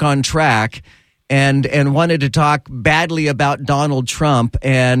everybody back on track. And wanted to talk badly about Donald Trump,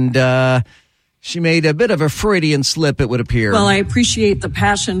 and she made a bit of a Freudian slip, it would appear. Well, I appreciate the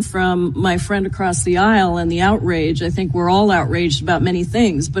passion from my friend across the aisle and the outrage. I think we're all outraged about many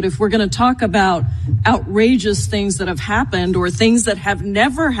things. But if we're going to talk about outrageous things that have happened or things that have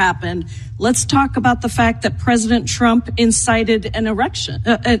never happened, let's talk about the fact that President Trump incited an erection.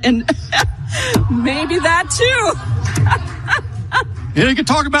 And maybe that, too. Yeah, you can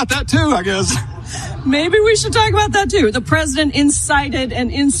talk about that, too, I guess. Maybe we should talk about that, too. The president incited an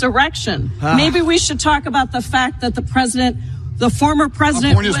insurrection. Maybe we should talk about the fact that the former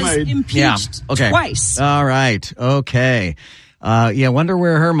president was impeached twice. All right. Okay. Wonder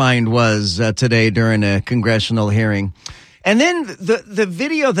where her mind was today during a congressional hearing. And then the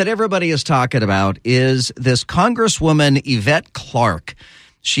video that everybody is talking about is this Congresswoman Yvette Clarke.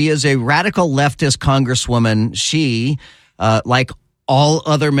 She is a radical leftist congresswoman. She, like all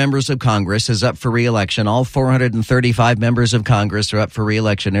other members of Congress, is up for re-election. All 435 members of Congress are up for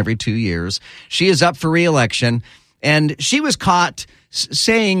re-election every 2 years. She is up for re-election, and she was caught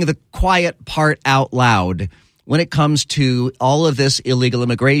saying the quiet part out loud when it comes to all of this illegal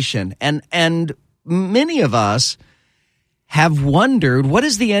immigration. And many of us have wondered, what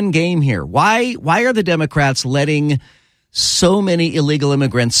is the end game here? Why are the Democrats letting so many illegal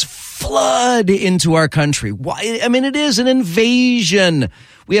immigrants flood into our country? Why? I mean, it is an invasion.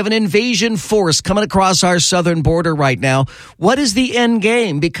 We have an invasion force coming across our southern border right now. What is the end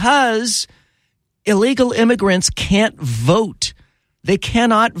game? Because illegal immigrants can't vote. They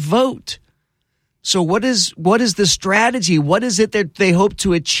cannot vote. So what is the strategy? What is it that they hope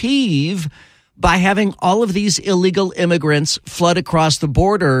to achieve by having all of these illegal immigrants flood across the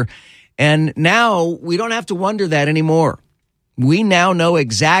border? And now we don't have to wonder that anymore. We now know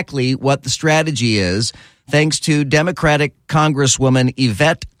exactly what the strategy is, thanks to Democratic Congresswoman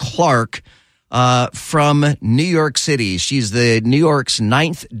Yvette Clarke from New York City. She's the New York's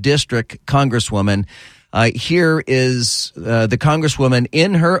 9th District Congresswoman. Here is the Congresswoman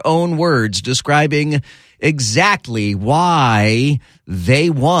in her own words describing exactly why they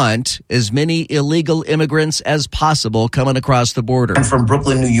want as many illegal immigrants as possible coming across the border. I'm from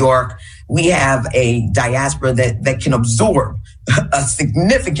Brooklyn, New York. We have a diaspora that can absorb a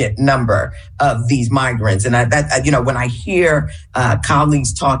significant number of these migrants. And when I hear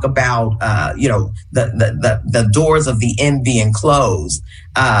colleagues talk about, the doors of the inn being closed,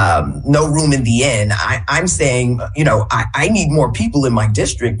 no room in the inn, I'm saying, I need more people in my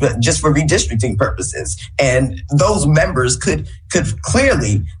district, but just for redistricting purposes. And those members could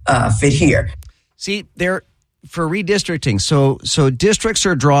clearly fit here. See, they're for redistricting. So districts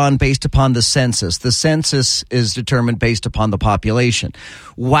are drawn based upon the census. The census is determined based upon the population.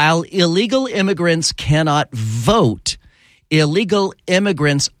 While illegal immigrants cannot vote, illegal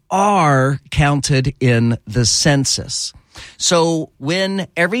immigrants are counted in the census. So when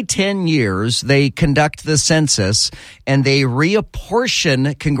every 10 years they conduct the census and they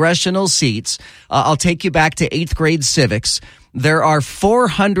reapportion congressional seats, I'll take you back to 8th grade civics. There are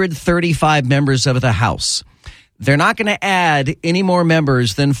 435 members of the House. They're not going to add any more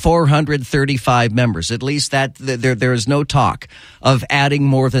members than 435 members. At least that there is no talk of adding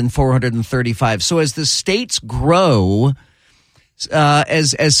more than 435. So as the states grow,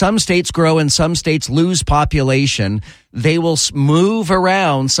 as some states grow and some states lose population, they will move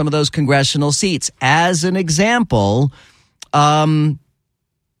around some of those congressional seats. As an example,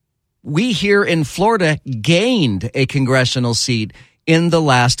 we here in Florida gained a congressional seat in the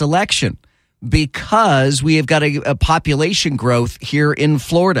last election, because we have got a population growth here in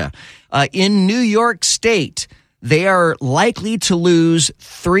Florida. In New York State, they are likely to lose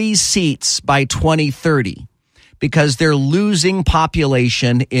 3 seats by 2030 because they're losing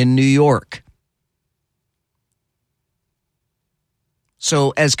population in New York.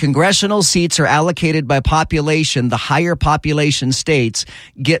 So as congressional seats are allocated by population, the higher population states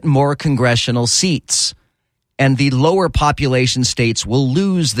get more congressional seats, and the lower population states will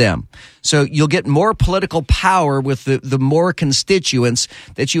lose them. So you'll get more political power with the more constituents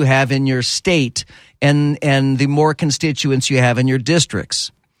that you have in your state and the more constituents you have in your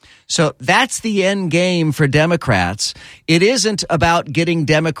districts. So that's the end game for Democrats. It isn't about getting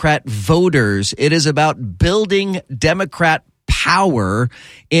Democrat voters. It is about building Democrat power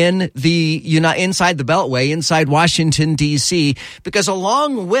inside the Beltway, inside Washington, D.C., because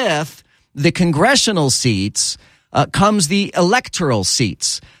along with the congressional seats comes the electoral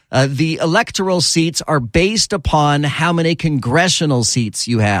seats. The electoral seats are based upon how many congressional seats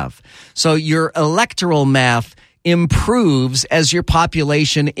you have. So your electoral math improves as your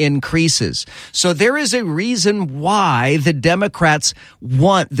population increases. So there is a reason why the Democrats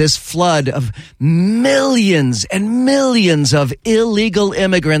want this flood of millions and millions of illegal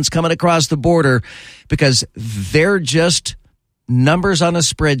immigrants coming across the border, because they're just numbers on a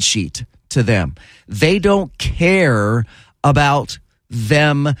spreadsheet to them. They don't care about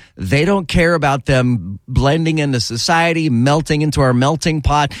them. They don't care about them blending into society, melting into our melting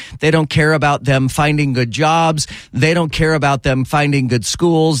pot. They don't care about them finding good jobs. They don't care about them finding good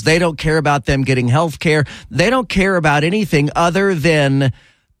schools. They don't care about them getting health care. They don't care about anything other than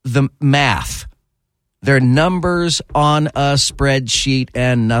the math. They're numbers on a spreadsheet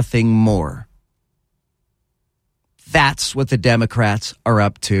and nothing more. That's what the Democrats are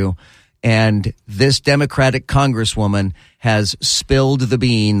up to. And this Democratic Congresswoman has spilled the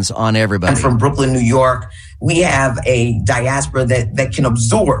beans on everybody. I'm from Brooklyn, New York. We have a diaspora that can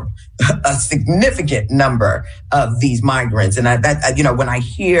absorb a significant number of these migrants. And when I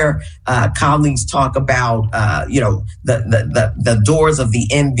hear colleagues talk about, the doors of the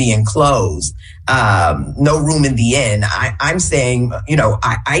inn being closed, no room in the inn, I'm saying,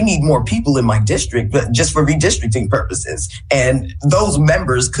 I need more people in my district, but just for redistricting purposes. And those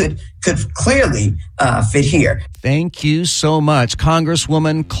members could clearly fit here. Thank you so much,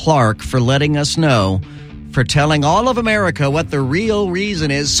 Congresswoman Clarke, for letting us know, for telling all of America what the real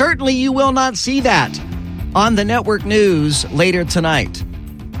reason is. Certainly you will not see that on the network news later tonight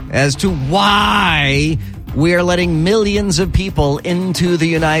as to why we are letting millions of people into the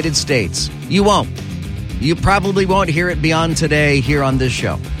United States. You won't. You probably won't hear it beyond today here on this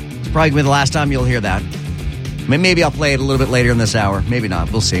show. It's probably going to be the last time you'll hear that. Maybe I'll play it a little bit later in this hour. Maybe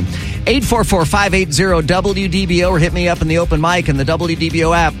not. We'll see. 844-580-WDBO or hit me up in the open mic in the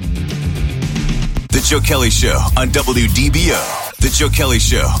WDBO app. The Joe Kelly Show on WDBO. The Joe Kelly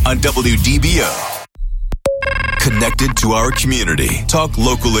Show on WDBO. Connected to our community. Talk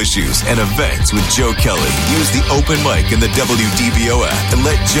local issues and events with Joe Kelly. Use the open mic in the WDBO app and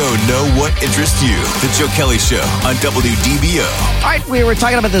let Joe know what interests you. The Joe Kelly Show on WDBO. All right, we were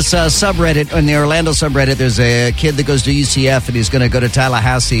talking about this subreddit, in the Orlando subreddit. There's a kid that goes to UCF and he's going to go to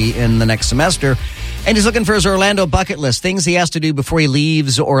Tallahassee in the next semester. And he's looking for his Orlando bucket list, things he has to do before he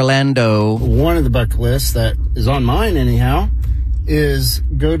leaves Orlando. One of the bucket lists that is on mine anyhow is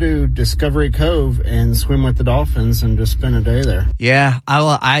go to Discovery Cove and swim with the dolphins and just spend a day there. Yeah,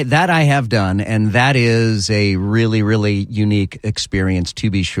 I have done, and that is a really, really unique experience,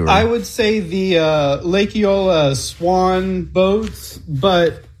 to be sure. I would say the Lake Eola Swan boats,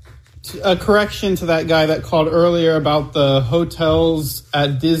 but a correction to that guy that called earlier about the hotels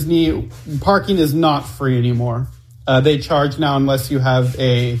at Disney. Parking is not free anymore. They charge now unless you have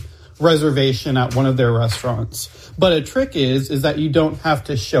a reservation at one of their restaurants. But a trick is that you don't have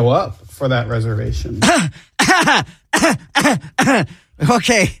to show up for that reservation.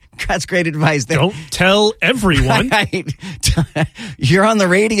 Okay, that's great advice. Don't tell everyone. Right. You're on the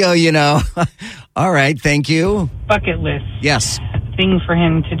radio, you know. All right, thank you. Bucket list. Yes. Thing for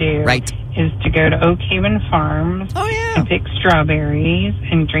him to do is to go to Oak Haven Farms and pick strawberries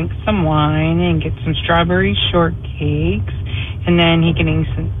and drink some wine and get some strawberry shortcakes. And then he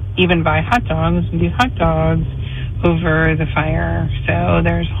can even buy hot dogs and do hot dogs over the fire. So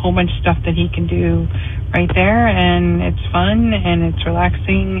there's a whole bunch of stuff that he can do right there, and it's fun and it's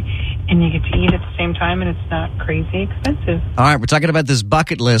relaxing, and you get to eat at the same time, and it's not crazy expensive. All right, we're talking about this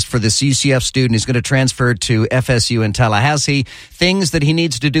bucket list for this UCF student. He's going to transfer to FSU in Tallahassee. Things that he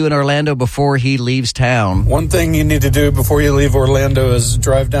needs to do in Orlando before he leaves town. One thing you need to do before you leave Orlando is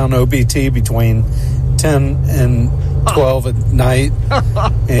drive down OBT between 10 and 12 at night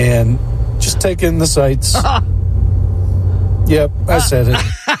and just take in the sights. Yep, I said it.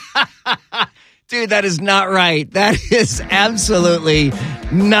 Dude, that is not right. That is absolutely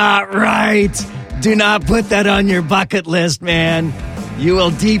not right. Do not put that on your bucket list, man. You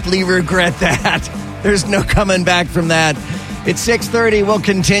will deeply regret that. There's no coming back from that. It's 6:30. We'll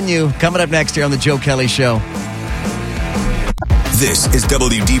continue. Coming up next here on The Joe Kelly Show. This is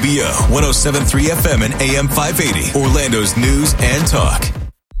WDBO 107.3 FM and AM 580, Orlando's news and talk.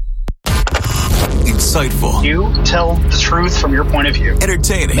 Insightful. You tell the truth from your point of view.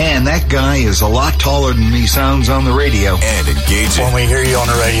 Entertaining. Man, that guy is a lot taller than he sounds on the radio. And engaging. When we hear you on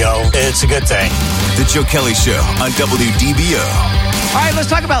the radio, it's a good thing. The Joe Kelly Show on WDBO. All right, let's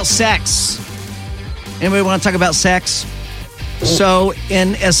talk about sex. Anybody want to talk about sex? So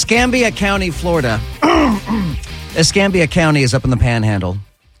in Escambia County, Florida, Escambia County is up in the Panhandle.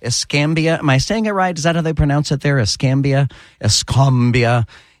 Escambia, am I saying it right? Is that how they pronounce it there? Escambia?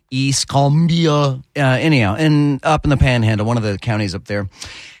 Anyhow, up in the Panhandle, one of the counties up there,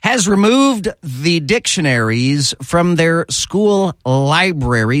 has removed the dictionaries from their school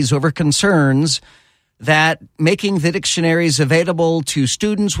libraries over concerns that making the dictionaries available to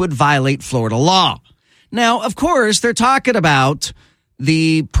students would violate Florida law. Now, of course, they're talking about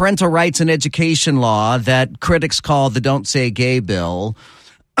the parental rights and education law that critics call the Don't Say Gay bill.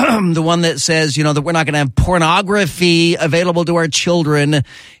 The one that says, you know, that we're not going to have pornography available to our children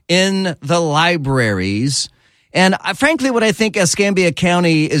in the libraries. And frankly, what I think Escambia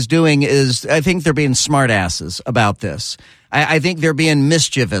County is doing is I think they're being smartasses about this. I think they're being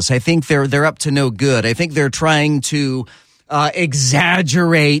mischievous. I think they're up to no good. I think they're trying to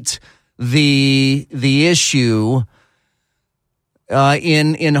exaggerate the issue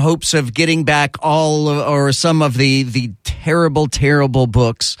in hopes of getting back all or some of the terrible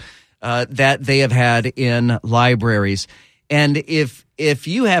books that they have had in libraries. And if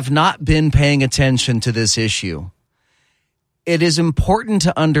you have not been paying attention to this issue, it is important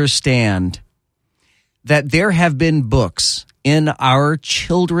to understand that there have been books in our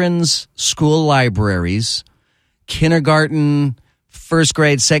children's school libraries, kindergarten, first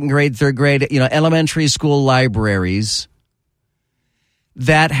grade, second grade, third grade, elementary school libraries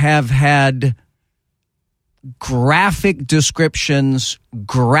that have had graphic descriptions,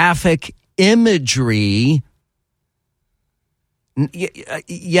 graphic imagery.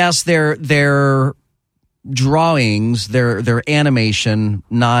 Yes, they're drawings, they're animation,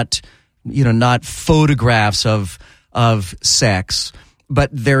 not not photographs of sex, but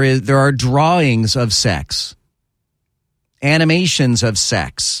there are drawings of sex, animations of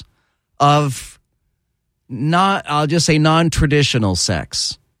sex, of I'll just say non-traditional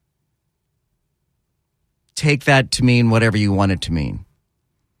sex. Take that to mean whatever you want it to mean.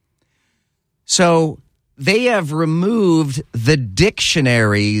 So they have removed the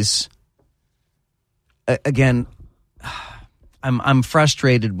dictionaries. Again, I'm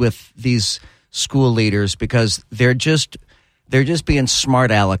frustrated with these school leaders because they're just being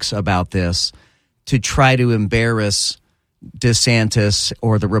smart alecks about this to try to embarrass DeSantis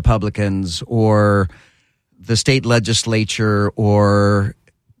or the Republicans or the state legislature or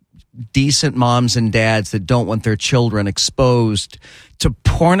decent moms and dads that don't want their children exposed to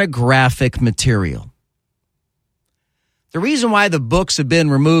pornographic material. The reason why the books have been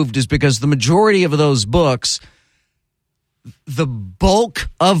removed is because the majority of those books, the bulk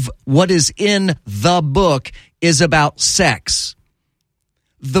of what is in the book is about sex.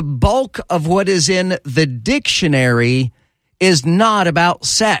 The bulk of what is in the dictionary is not about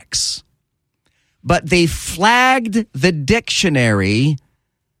sex. But they flagged the dictionary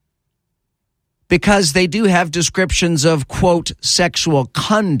because they do have descriptions of, quote, sexual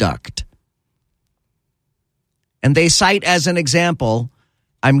conduct. And they cite as an example,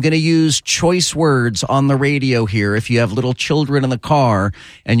 I'm going to use choice words on the radio here. If you have little children in the car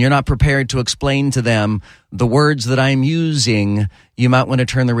and you're not prepared to explain to them the words that I'm using, you might want to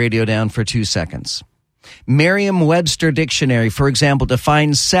turn the radio down for 2 seconds. Merriam-Webster Dictionary, for example,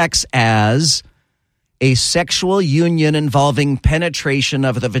 defines sex as a sexual union involving penetration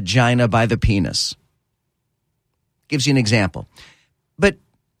of the vagina by the penis. Gives you an example. But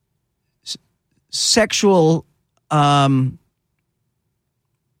sex,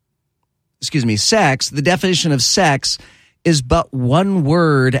 the definition of sex is but one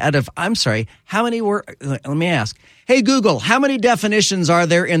word out of, how many words? Let me ask. Hey, Google, how many definitions are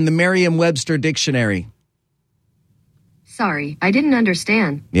there in the Merriam-Webster Dictionary? Sorry, I didn't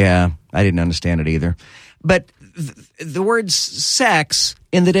understand. Yeah, I didn't understand it either. But the word sex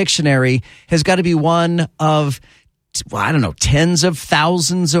in the dictionary has got to be one of, tens of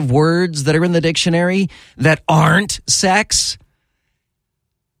thousands of words that are in the dictionary that aren't sex.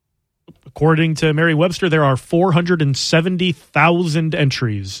 According to Merriam-Webster, there are 470,000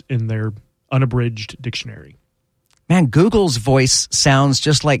 entries in their unabridged dictionary. Man, Google's voice sounds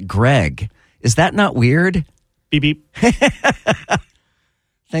just like Greg. Is that not weird? Beep, beep.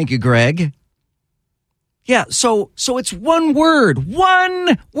 Thank you, Greg. Yeah, so it's one word,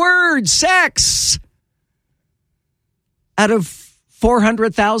 sex, out of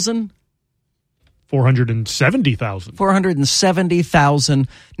 400,000? 470,000. 470,000,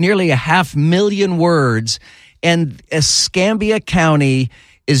 nearly 500,000 words. And Escambia County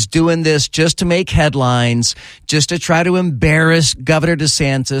is doing this just to make headlines, just to try to embarrass Governor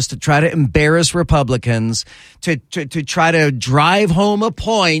DeSantis, to try to embarrass Republicans, to try to drive home a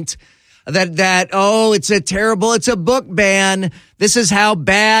point that it's a book ban. This is how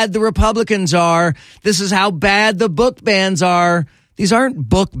bad the Republicans are. This is how bad the book bans are. These aren't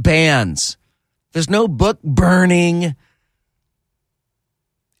book bans. There's no book burning.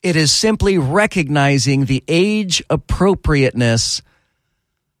 It is simply recognizing the age appropriateness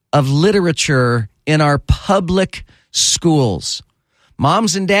of literature in our public schools.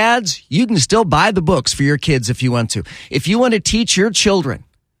 Moms and dads, you can still buy the books for your kids if you want to. If you want to teach your children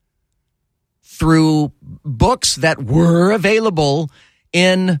through books that were available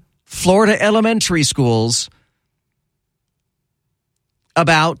in Florida elementary schools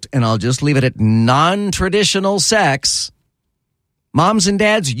about, and I'll just leave it at non-traditional sex, moms and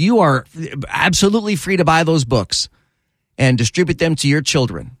dads, you are absolutely free to buy those books and distribute them to your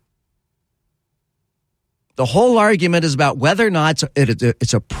children. The whole argument is about whether or not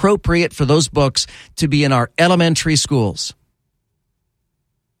it's appropriate for those books to be in our elementary schools.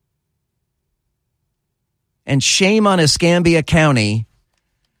 And shame on Escambia County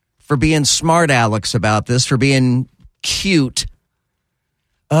for being smart alecks about this, for being cute.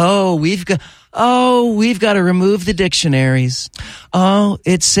 We've got to remove the dictionaries. Oh,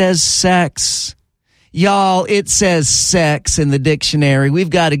 it says sex. Y'all, it says sex in the dictionary. We've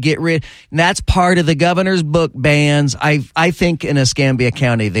got to get rid. And that's part of the governor's book bans. I think in Escambia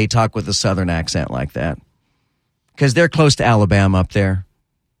County, they talk with a southern accent like that because they're close to Alabama up there.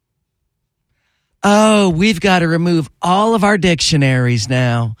 Oh, we've got to remove all of our dictionaries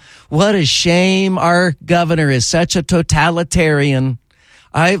now. What a shame. Our governor is such a totalitarian.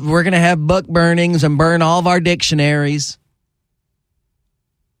 We're going to have book burnings and burn all of our dictionaries.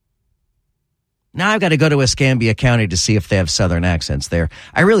 Now I've got to go to Escambia County to see if they have Southern accents there.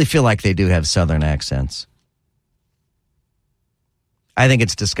 I really feel like they do have Southern accents. I think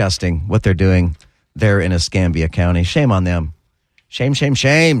it's disgusting what they're doing there in Escambia County. Shame on them. Shame, shame,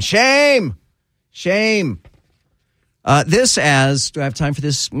 shame, shame, shame. Do I have time for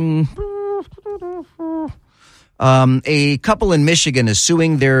this? A couple in Michigan is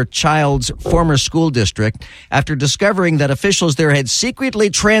suing their child's former school district after discovering that officials there had secretly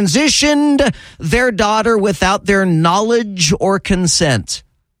transitioned their daughter without their knowledge or consent.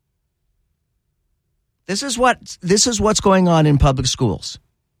 This is what's going on in public schools.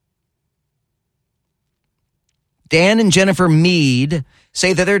 Dan and Jennifer Mead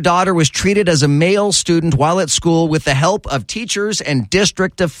say that their daughter was treated as a male student while at school with the help of teachers and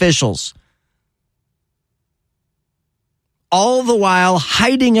district officials, all the while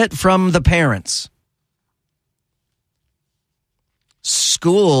hiding it from the parents.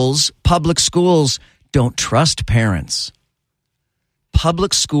 Public schools don't trust parents.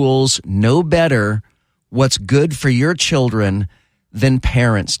 Public schools know better what's good for your children than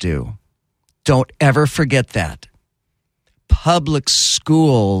parents do. Don't ever forget that. Public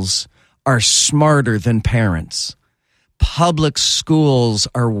schools are smarter than parents. Public schools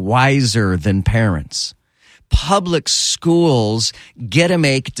are wiser than parents. Public schools get to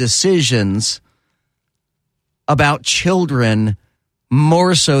make decisions about children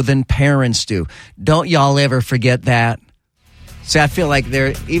more so than parents do. Don't y'all ever forget that. See, I feel like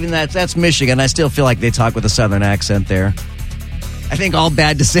that's Michigan. I still feel like they talk with a Southern accent there. I think all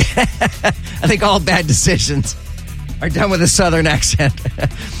bad decisions are done with a Southern accent.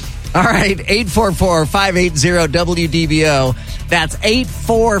 All right, 844-580-WDBO. That's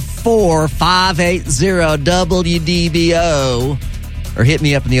 844-580-WDBO. Or hit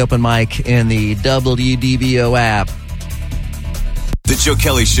me up in the open mic in the WDBO app. The Joe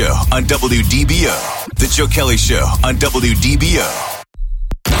Kelly Show on WDBO. The Joe Kelly Show on WDBO.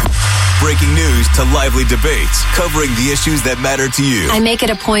 Breaking news to lively debates, covering the issues that matter to you. I make it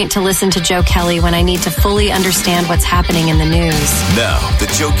a point to listen to Joe Kelly when I need to fully understand what's happening in the news. Now, the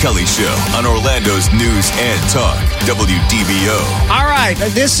Joe Kelly Show on Orlando's News and Talk, WDBO. All right,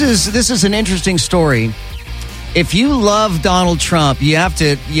 this is an interesting story. If you love Donald Trump, you have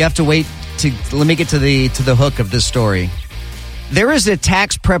to wait to let me get to the hook of this story. There is a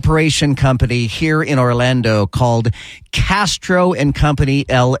tax preparation company here in Orlando called Castro and Company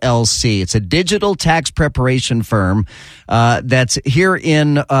LLC. It's a digital tax preparation firm that's here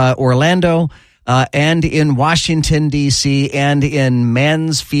in Orlando and in Washington, D.C. and in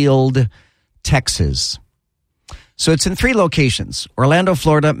Mansfield, Texas. So it's in 3 locations: Orlando,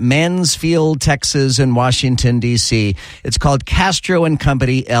 Florida, Mansfield, Texas, and Washington, D.C. It's called Castro and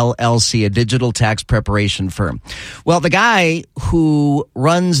Company LLC, a digital tax preparation firm. Well, the guy who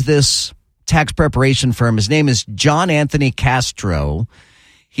runs this tax preparation firm, his name is John Anthony Castro.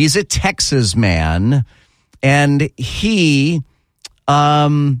 He's a Texas man, and he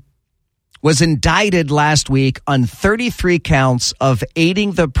was indicted last week on 33 counts of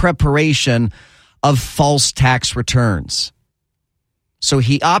aiding the preparation of false tax returns. So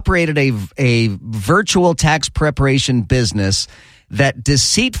he operated a virtual tax preparation business that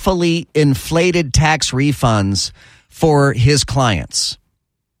deceitfully inflated tax refunds for his clients.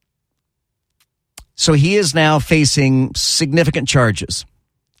 So he is now facing significant charges,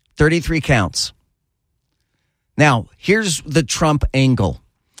 33 counts. Now, here's the Trump angle.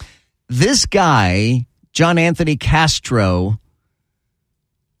 This guy, John Anthony Castro,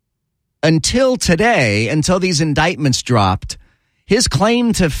 until today, until these indictments dropped, his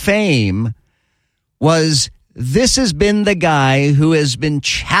claim to fame was this has been the guy who has been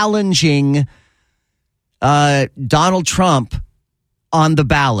challenging Donald Trump on the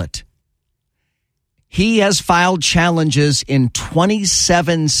ballot. He has filed challenges in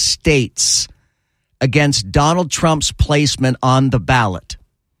 27 states against Donald Trump's placement on the ballot.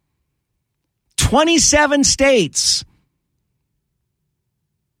 27 states.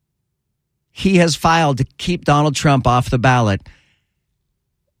 He has filed to keep Donald Trump off the ballot.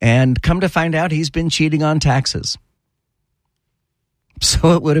 And come to find out, he's been cheating on taxes.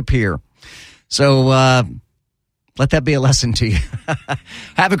 So it would appear. So let that be a lesson to you.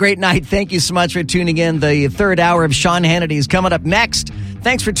 Have a great night. Thank you so much for tuning in. The third hour of Sean Hannity is coming up next.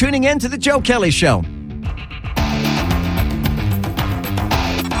 Thanks for tuning in to The Joe Kelly Show.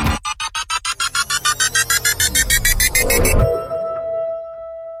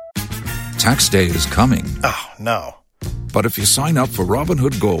 Tax day is coming. Oh, no. But if you sign up for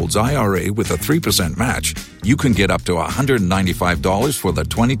Robinhood Gold's IRA with a 3% match, you can get up to $195 for the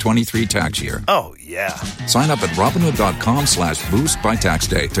 2023 tax year. Oh, yeah. Sign up at Robinhood.com/boost by tax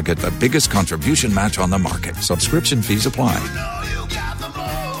day to get the biggest contribution match on the market. Subscription fees apply.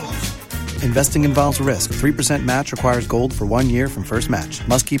 Investing involves risk. 3% match requires gold for 1 year from first match.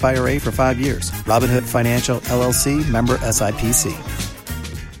 Must keep IRA for 5 years. Robinhood Financial, LLC, member SIPC.